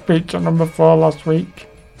 Chris beat at number 4 last week.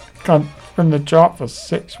 Can't win the chart for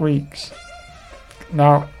 6 weeks.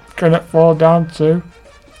 Now in at 4 down 2,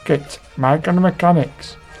 it's Mike and the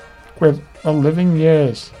Mechanics with The Living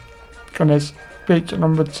Years. It's beat at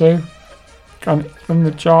number 2. Can't win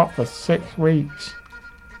the chart for 6 weeks.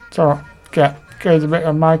 So here's a bit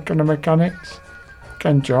of Mike and the Mechanics.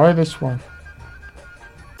 Enjoy this one.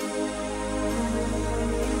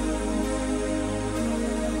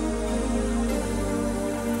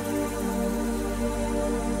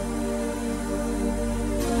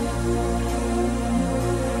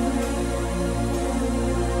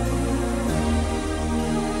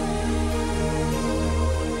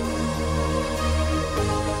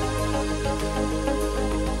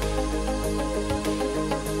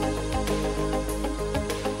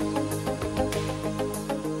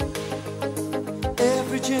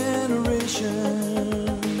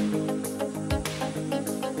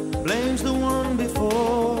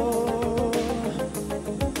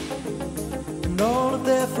 and all of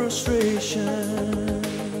their frustrations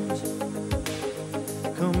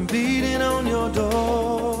come beating on your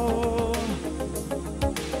door.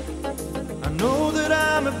 I know that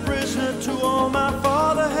I'm a prisoner to all my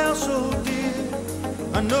father held so dear.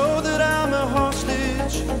 I know that I'm a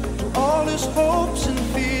hostage to all his hopes and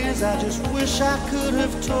fears. I just wish I could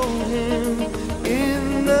have told him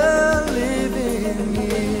in the living years.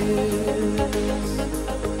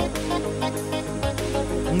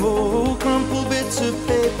 Oh, crumpled bits of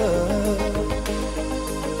paper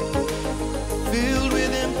filled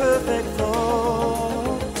with imperfect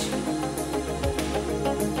thoughts,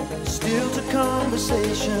 still to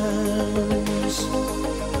conversations.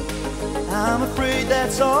 I'm afraid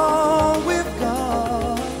that's all we've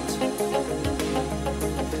got.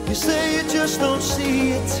 You say you just don't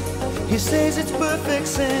see it. He says it's perfect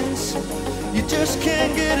sense. You just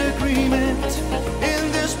can't get agreement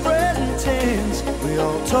in this present tense. We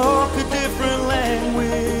all talk a different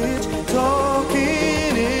language,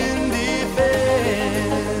 talking in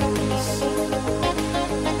defense.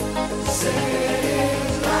 Say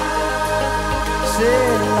it loud. Say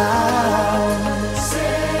it loud.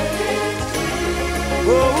 Say it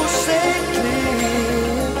clear. Oh, say it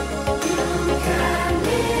clear. You can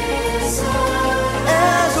listen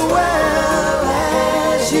as well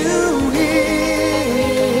as you hear.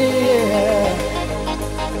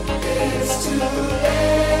 It's too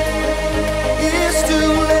late. It's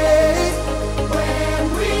too late when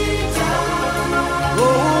we die.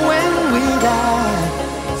 Oh, when we die.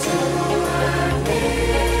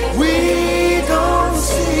 We don't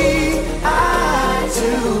see eye to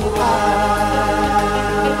eye.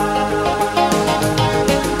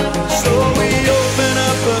 So we open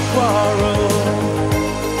up a quarrel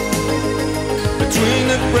between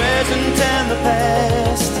the present and the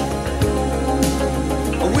past.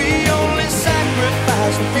 We only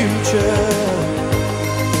sacrifice the future.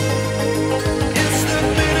 It's the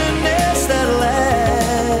bitterness that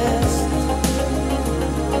lasts.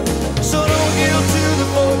 So don't yield to the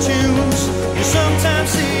fortunes you sometimes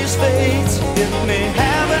see as fate. It may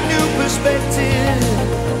have a new perspective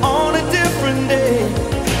on a different day.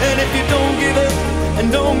 And if you don't give up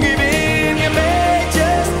and don't give in, you may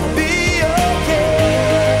just be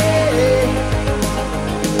okay.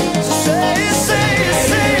 So say it, say it,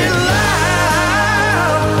 say it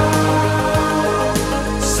loud.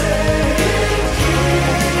 Say it clear.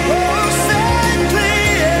 Oh, say it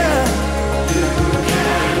clear. You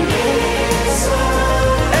can listen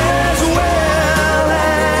as well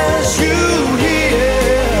as you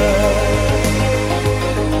hear.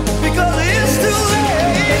 Because it's too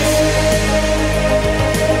late.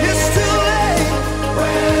 It's too late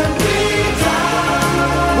when we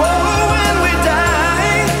die. Whoa, when we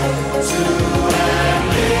die.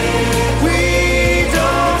 We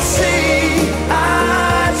don't see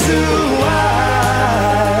eye to eye.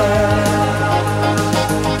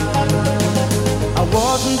 I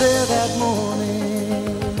wasn't there that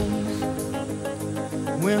morning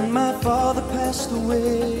when my father passed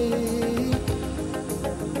away.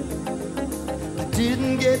 I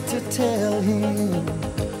didn't get to tell him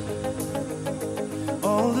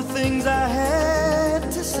all the things I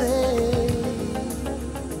had to say.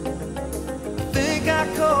 I think I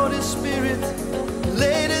caught his spirit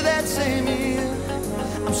later that same year.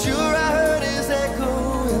 I'm sure I heard his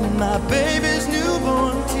echo in my baby's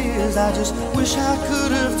newborn tears. I just wish I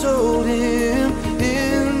could have told him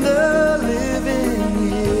in the living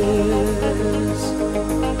years.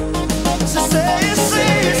 So say it,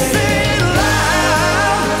 say it, say it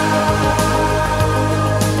loud.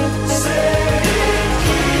 Say it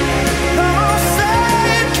clear. Come on, say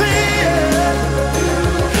it clear. You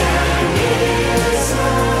can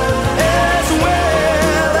listen as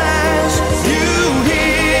well as you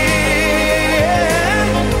hear.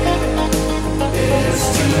 It's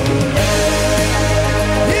too late.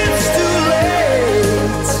 It's too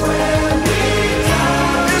late when we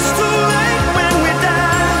die. It's too late when we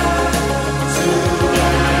die.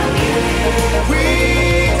 We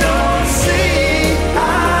don't see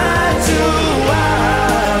eye to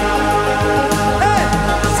eye. Hey,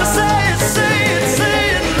 so say it, say it, say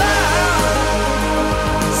it loud.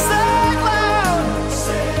 Say it loud.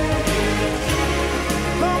 Say it clear.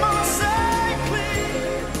 Come on, say it clear.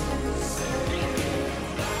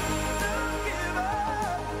 Don't give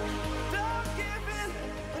up. Don't give in.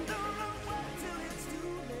 And don't wait till it's too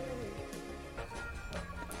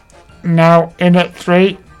late. Now in at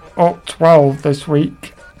 3, up 12 this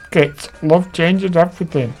week. Get Love Changes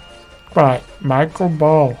Everything by Michael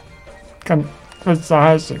Ball. Can't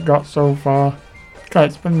criticise it got so far. Okay,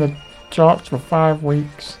 it's been in the charts for 5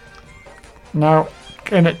 weeks. Now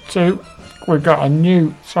in at 2, we got a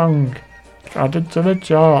new song added to the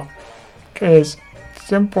chart. Here's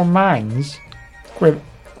Simple Minds with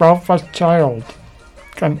Belfast Child.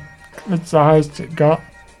 It's the highest it got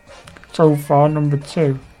so far, number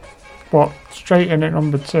 2. But straight in at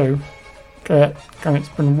number 2. Okay, and it's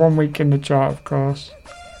been 1 week in the chart, of course.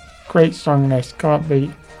 Great song this, can't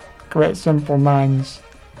beat. Great Simple Minds.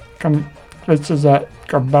 This is a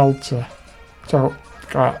belter. So,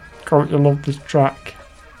 hope you love this track.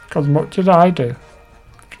 Because much as I do.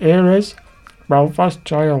 Here is Belfast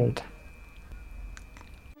Child.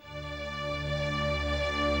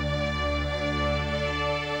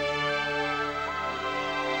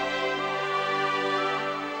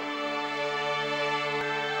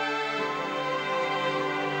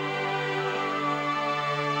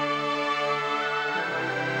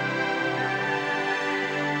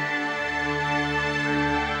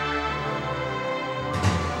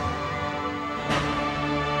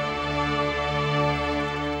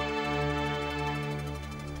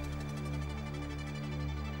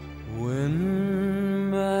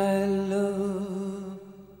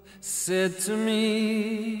 Said to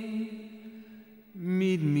me,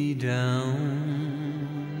 meet me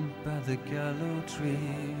down by the gallows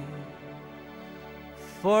tree,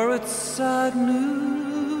 for it's sad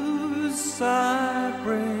news I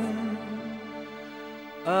bring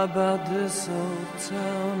about this old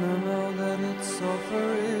town and all that it's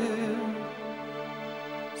offering.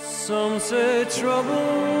 Some say trouble's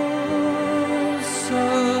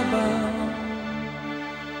about.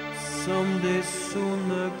 Someday soon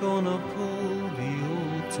they're gonna pull the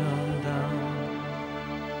old town down.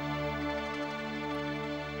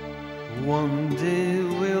 One day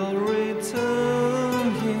we'll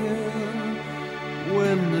return here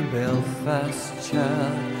when the Belfast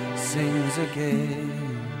child sings again.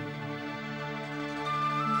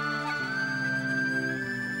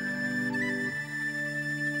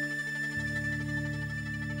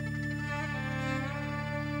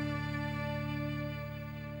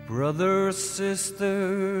 Brothers,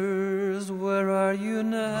 sisters, where are you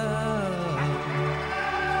now?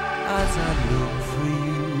 As I look for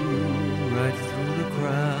you right through the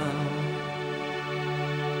crowd.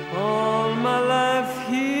 All my life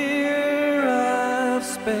here I've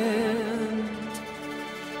spent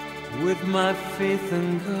with my faith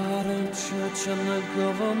in God and church and the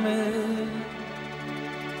government.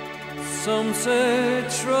 Some say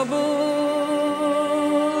trouble's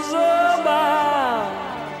about.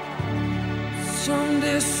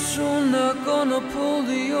 Someday soon they're gonna pull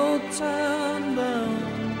the old town down.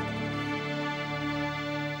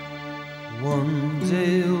 One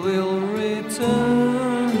day we'll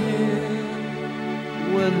return here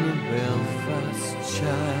when the Belfast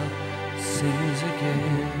child sings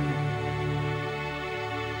again.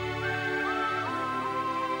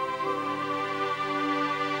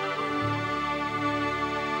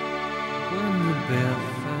 When the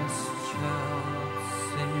Belfast child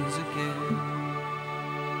sings again.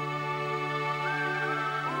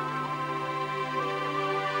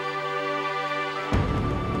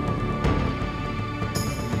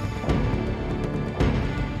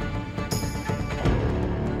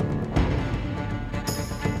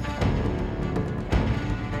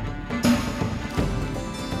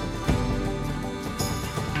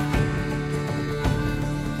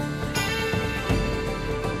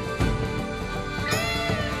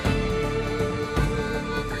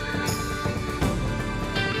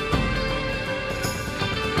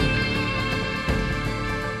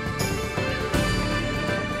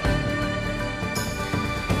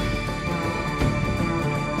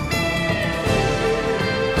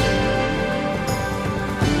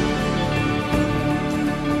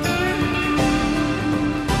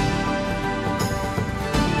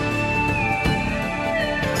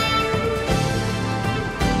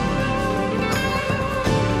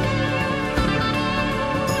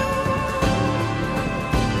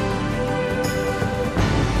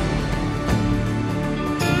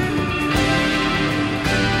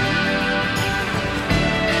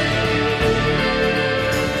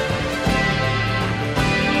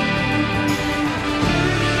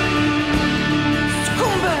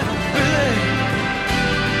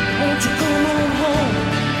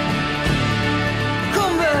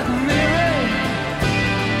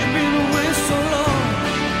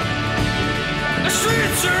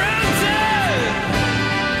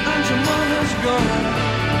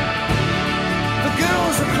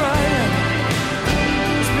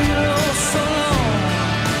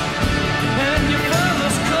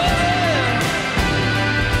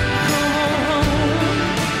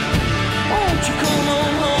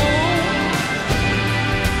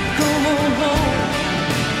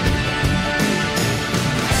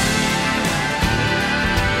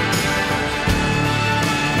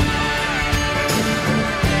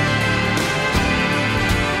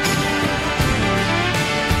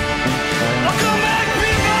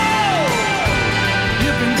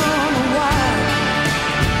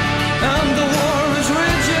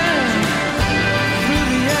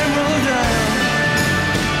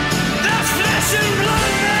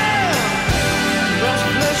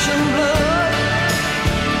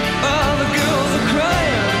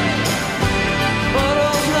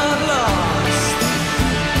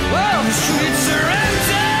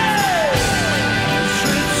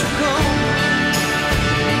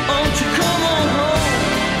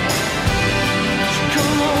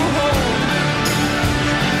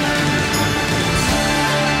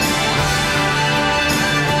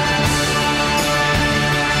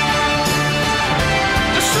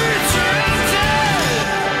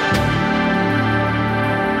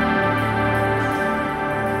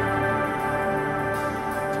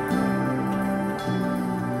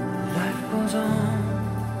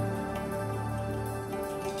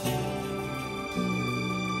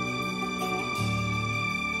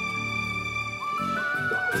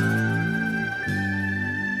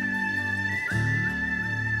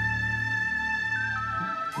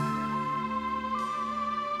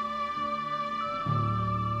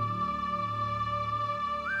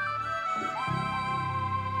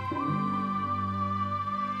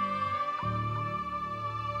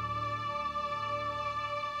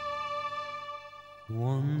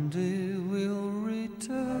 someday we'll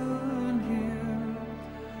return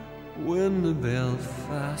here when the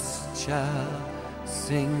Belfast child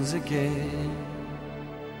sings again.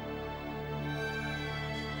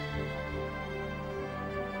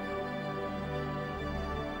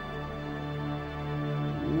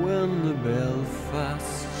 When the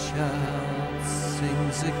Belfast child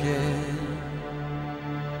sings again.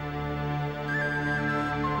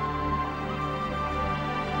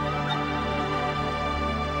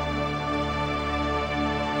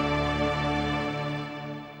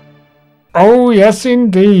 Oh, yes,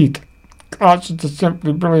 indeed. That's just a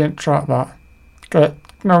simply brilliant track, that. Got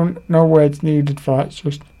no words needed for that. It's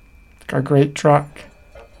just got a great track.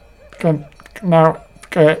 Now,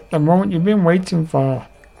 the moment you've been waiting for.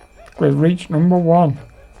 We've reached number 1.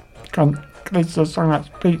 This is a song that's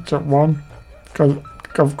peaked at 1. Because,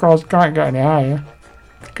 of course, can't get any higher.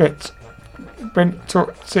 It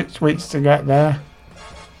took 6 weeks to get there.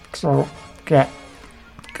 So,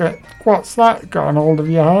 what's that got on hold of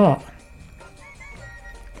your heart?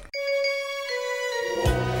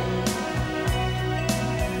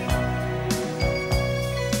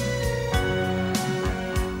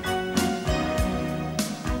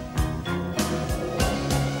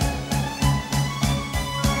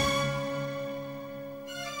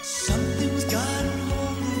 Something's gotten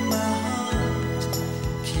hold of my heart,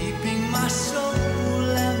 keeping my soul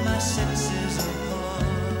and my senses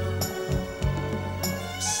apart.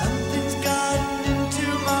 Something's gotten into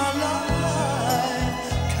my life,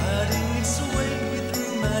 cutting its way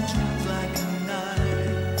through my dreams like a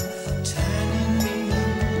knife, turning me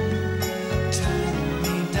up, turning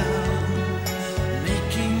me down,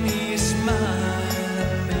 making me smile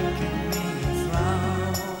and making me frown.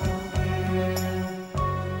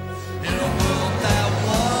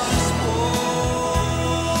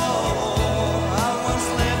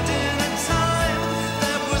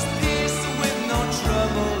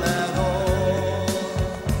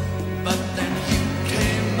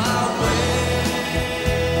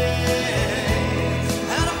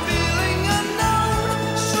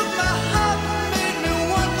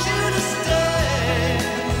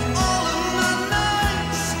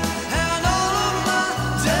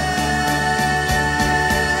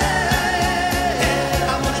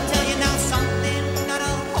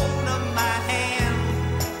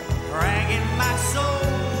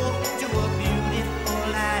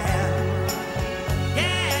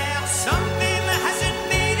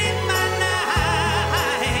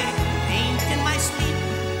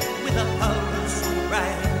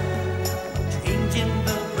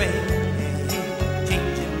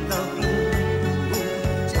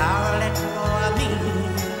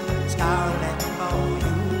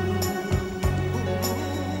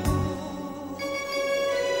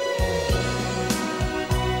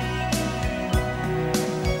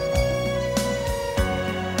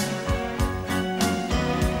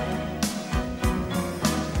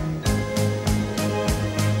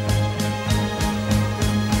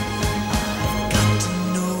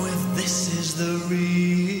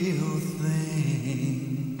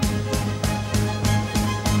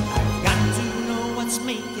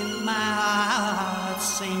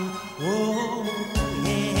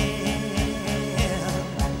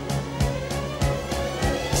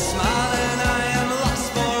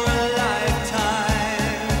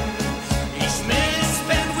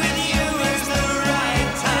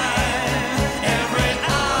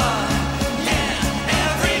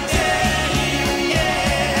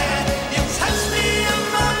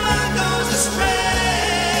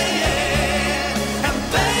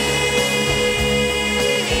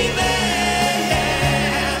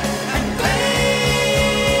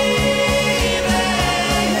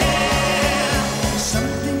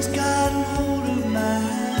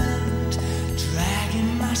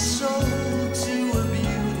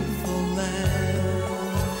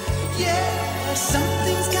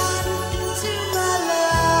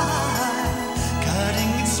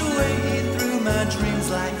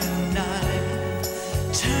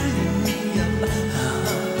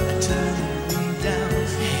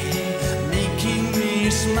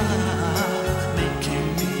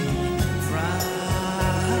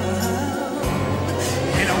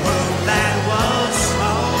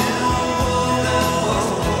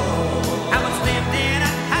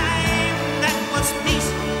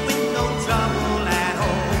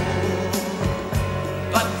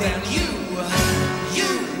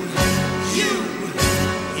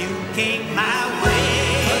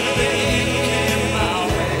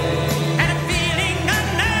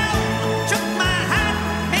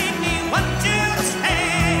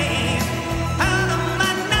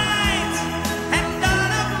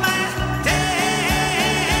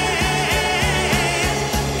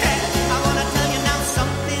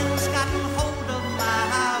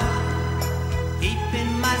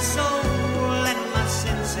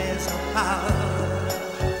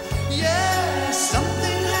 Yeah,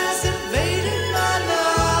 something has invaded my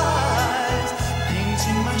life,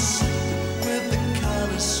 painting my soul with the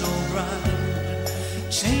colors so bright,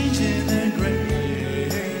 changing the gray,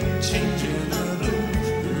 changing the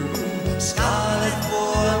blue, scarlet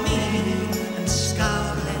for me and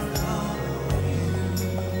scarlet for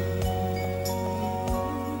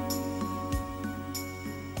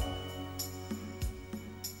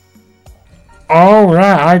Oh,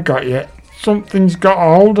 right, I got you. Something's got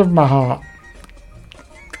a hold of my heart.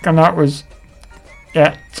 And that was,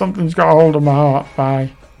 yeah, Something's Got a Hold of My Heart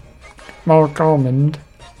by Mark Almond,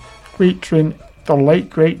 featuring the late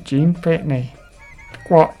great Gene Pitney.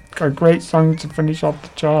 What a great song to finish off the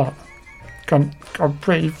chart. Got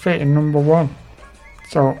pretty fitting #1.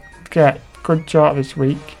 So, yeah, good chart this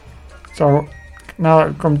week. So, now that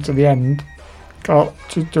we've come to the end, I'll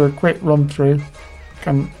just do a quick run through.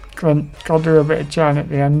 I'll do a bit of chatting at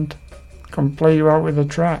the end. Can play you out with a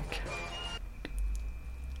track.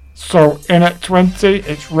 So in at 20,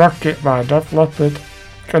 it's Rocket by Def Leppard.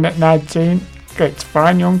 In at 19, it's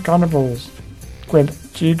Fine Young Cannibals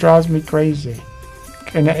with She Drives Me Crazy.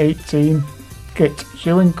 In at 18, it's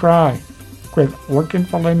Hue and Cry with Looking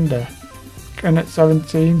for Linda. In at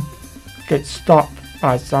 17, it's Stop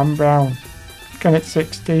by Sam Brown. In at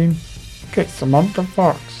 16, it's Samantha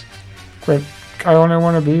Fox with I Only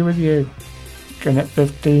Want to Be With You. In at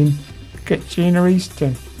 15, get Gina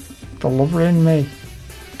Easton, The Lover in Me.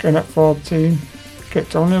 In at 14,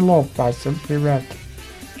 get Only Love by Simply Red.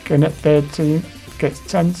 In at 13, get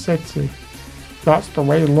 10 City, That's the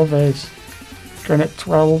Way Love Is. In at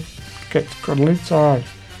 12, get Cuddly Toy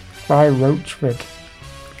by Roachford.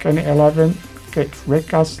 In at 11, get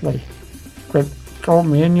Rick Astley with Hold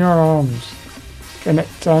Me in Your Arms. In at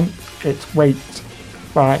 10, get Wait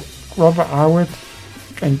by Robert Howard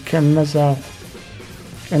and Kim Mazel.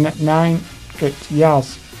 In at 9, gets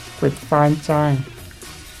Yaz with Fine Time.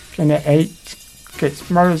 In at 8, gets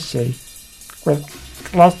Morrissey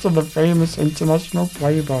with Last of the Famous International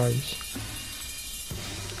Playboys.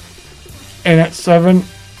 In at 7,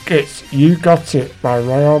 gets You Got It by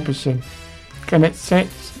Roy Orbison. In at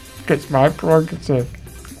 6, gets My Prerogative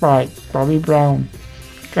by Bobby Brown.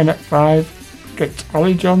 In at 5, gets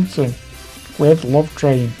Holly Johnson with Love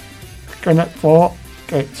Train. In at 4,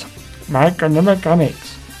 gets Mike and the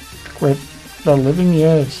Mechanics with The Living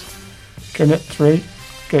Years. In at 3,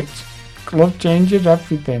 gets Love Changes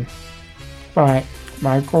Everything by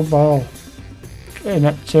Michael Ball. In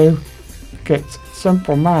at 2, gets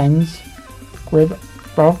Simple Minds with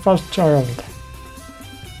Belfast Child.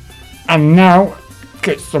 And now,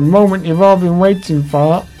 gets the moment you've all been waiting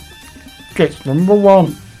for, gets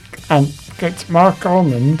 #1, and gets Mark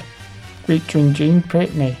Almond featuring Gene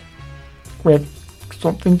Pitney with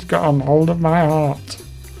Something's Got a Hold of My Heart.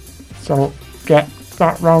 So,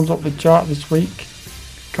 that rounds up the chart this week.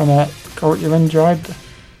 Hope you enjoyed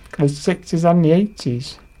the 60s and the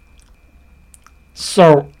 80s.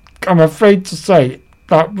 So, I'm afraid to say,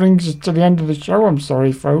 that brings us to the end of the show. I'm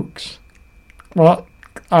sorry, folks. Well,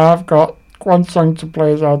 I've got one song to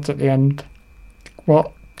play us out at the end.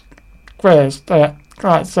 Well, first, like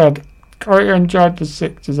I said, hope you enjoyed the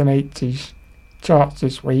 60s and 80s charts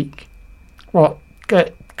this week. Well,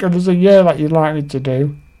 give us a year that you'd like me to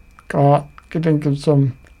do. Could think of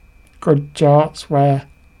some good charts where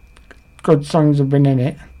good songs have been in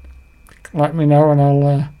it. Let me know and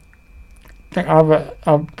I'll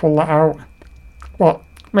pull that out. Well,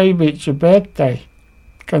 maybe it's your birthday.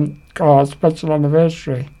 A special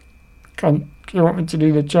anniversary. Do you want me to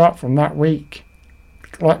do the chart from that week?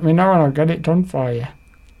 Let me know and I'll get it done for you.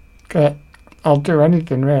 I'll do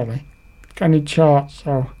anything really. Any chart,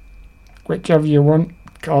 so whichever you want,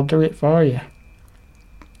 I'll do it for you.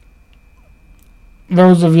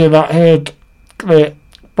 Those of you that heard the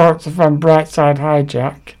Box FM Brightside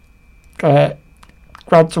Hijack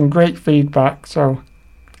had some great feedback, so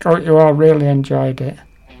hope you all really enjoyed it.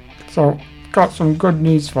 So, got some good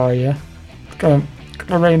news for you.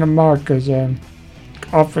 Lorraine and Marcus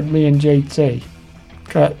offered me and JT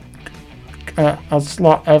a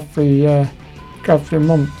slot every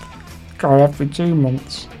month, or every 2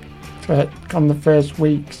 months, on the first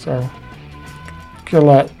week, so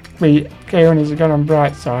you'll be hearing us again on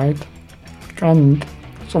Brightside. And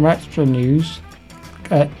some extra news,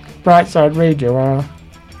 Brightside Radio are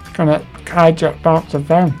gonna hijack Bounce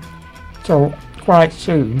FM, so quite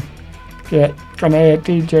soon you're gonna hear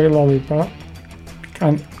DJ Lollipop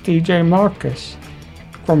and DJ Marcus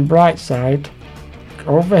from Brightside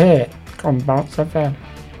over here on Bounce FM.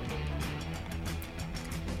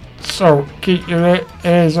 So keep your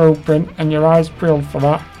ears open and your eyes peeled for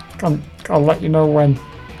that. I'll let you know when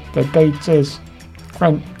the date is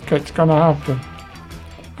when it's gonna happen.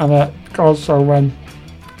 And also when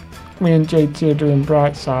me and JT are doing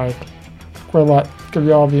Brightside, we'll give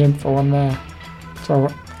you all the info on there. So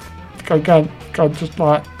again, I'd just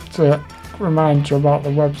like to remind you about the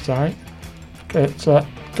website. It's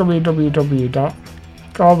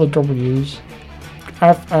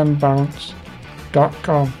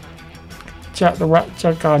www.fmbounce.com. Check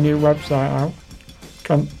our new website out.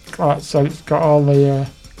 Like I said, it's got all the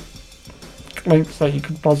links that you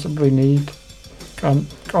could possibly need, and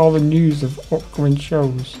all the news of upcoming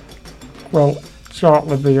shows will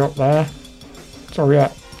shortly be up there. So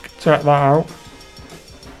yeah, check that out.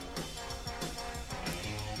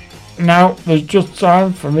 Now there's just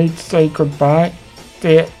time for me to say goodbye.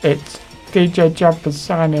 It's DJ Jumpers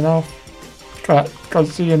signing off. Gonna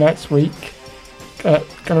see you next week.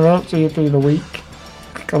 Gonna see you through the week.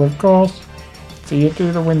 And of course, see you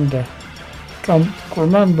through the window.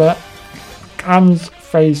 Remember, hands,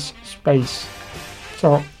 face, space.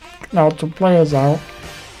 So now to play us out,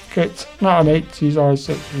 it's not an 80s or a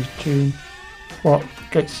 60s tune, but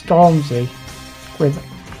it's Stormzy with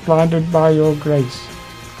Blinded by Your Grace,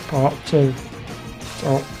 Part 2.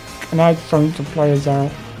 So a nice song to play us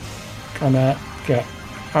out.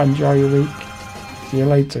 Enjoy your week. See you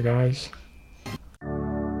later, guys.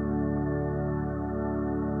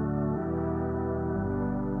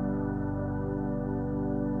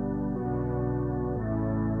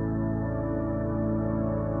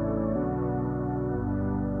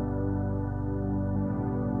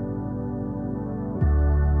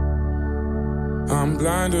 I'm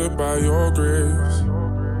blinded by your grace.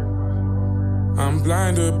 I'm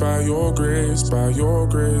blinded by your grace, by your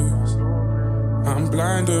grace. I'm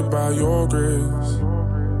blinded by your grace.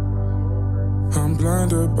 I'm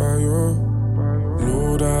blinded by your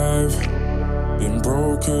Lord, I've been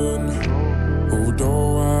broken.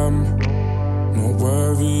 Although I'm not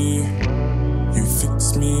worthy, you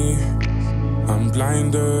fix me. I'm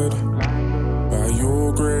blinded by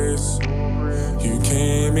your grace. You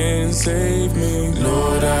came and saved me.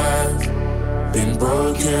 Lord, I've been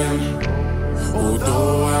broken.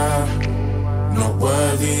 Although I'm not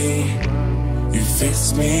worthy, you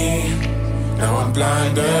fixed me. Now I'm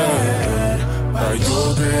blinded by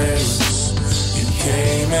your grace. You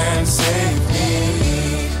came and saved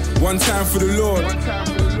me. One time for the Lord,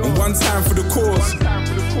 and one time for the cause.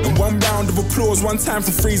 And one round of applause, one time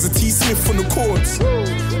for Fraser T. Smith on the chords. I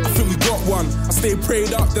think we got one. I stay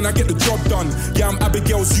prayed up, then I get the job done. Yeah, I'm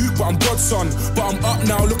Abigail's youth, but I'm God's son. But I'm up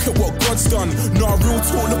now, look at what God's done. Nah, real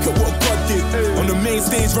talk, look at what God did. On the main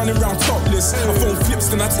stage, running around topless. I phone flips,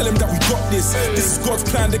 then I tell him that we got this. This is God's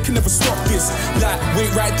plan, they can never stop this. Like,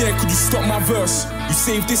 wait right there, could you stop my verse? You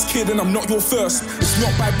saved this kid and I'm not your first. It's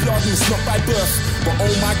not by blood and it's not by birth. But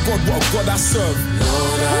oh my God, what a God I serve.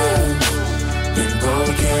 Lord, I've been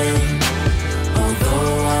broken.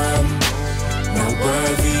 Although I'm not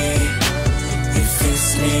worthy, you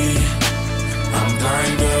fixed me. I'm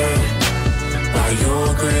blinded by your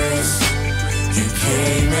grace. You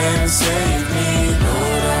came and saved me.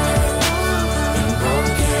 Lord, I've been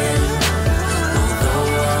broken. Although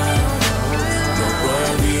I'm not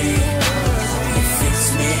worthy, you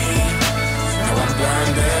fixed me. Now I'm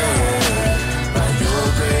blinded by your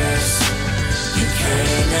grace. You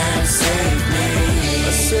came and saved me. I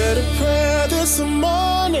said a prayer this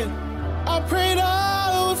morning. I prayed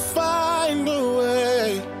I would find a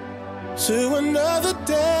way to another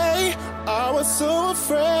day. I was so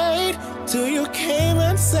afraid till you came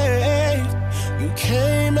and saved. You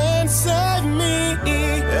came and saved me.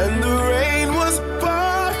 And the rain was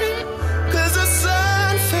pouring, 'cause the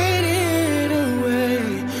sun faded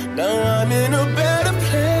away. Now I'm in a better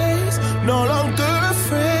place, no longer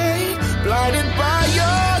afraid. Blinded by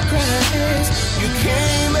your grace, you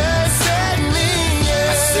came and saved me.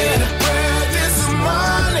 Yeah. I said a prayer this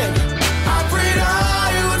morning. I prayed I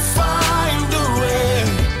would find a way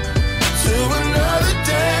to another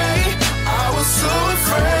day. I was so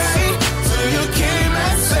afraid till you came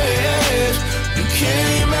and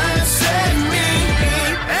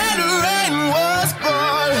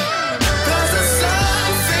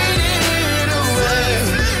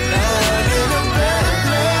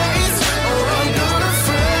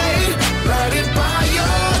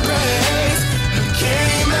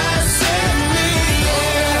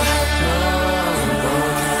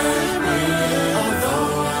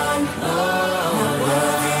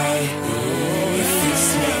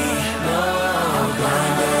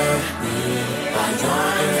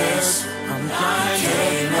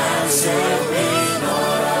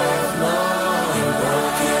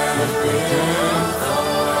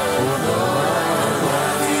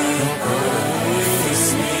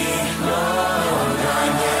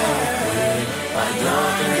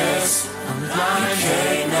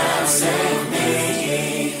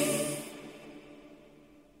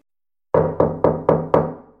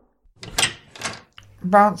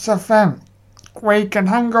Bounce FM, where you can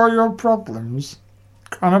hang all your problems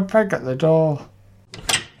on a peg at the door.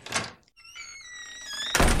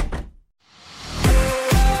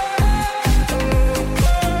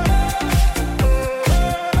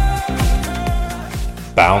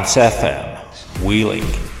 Bounce FM, wheeling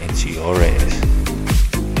into your ears.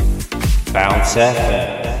 Bounce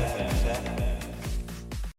FM.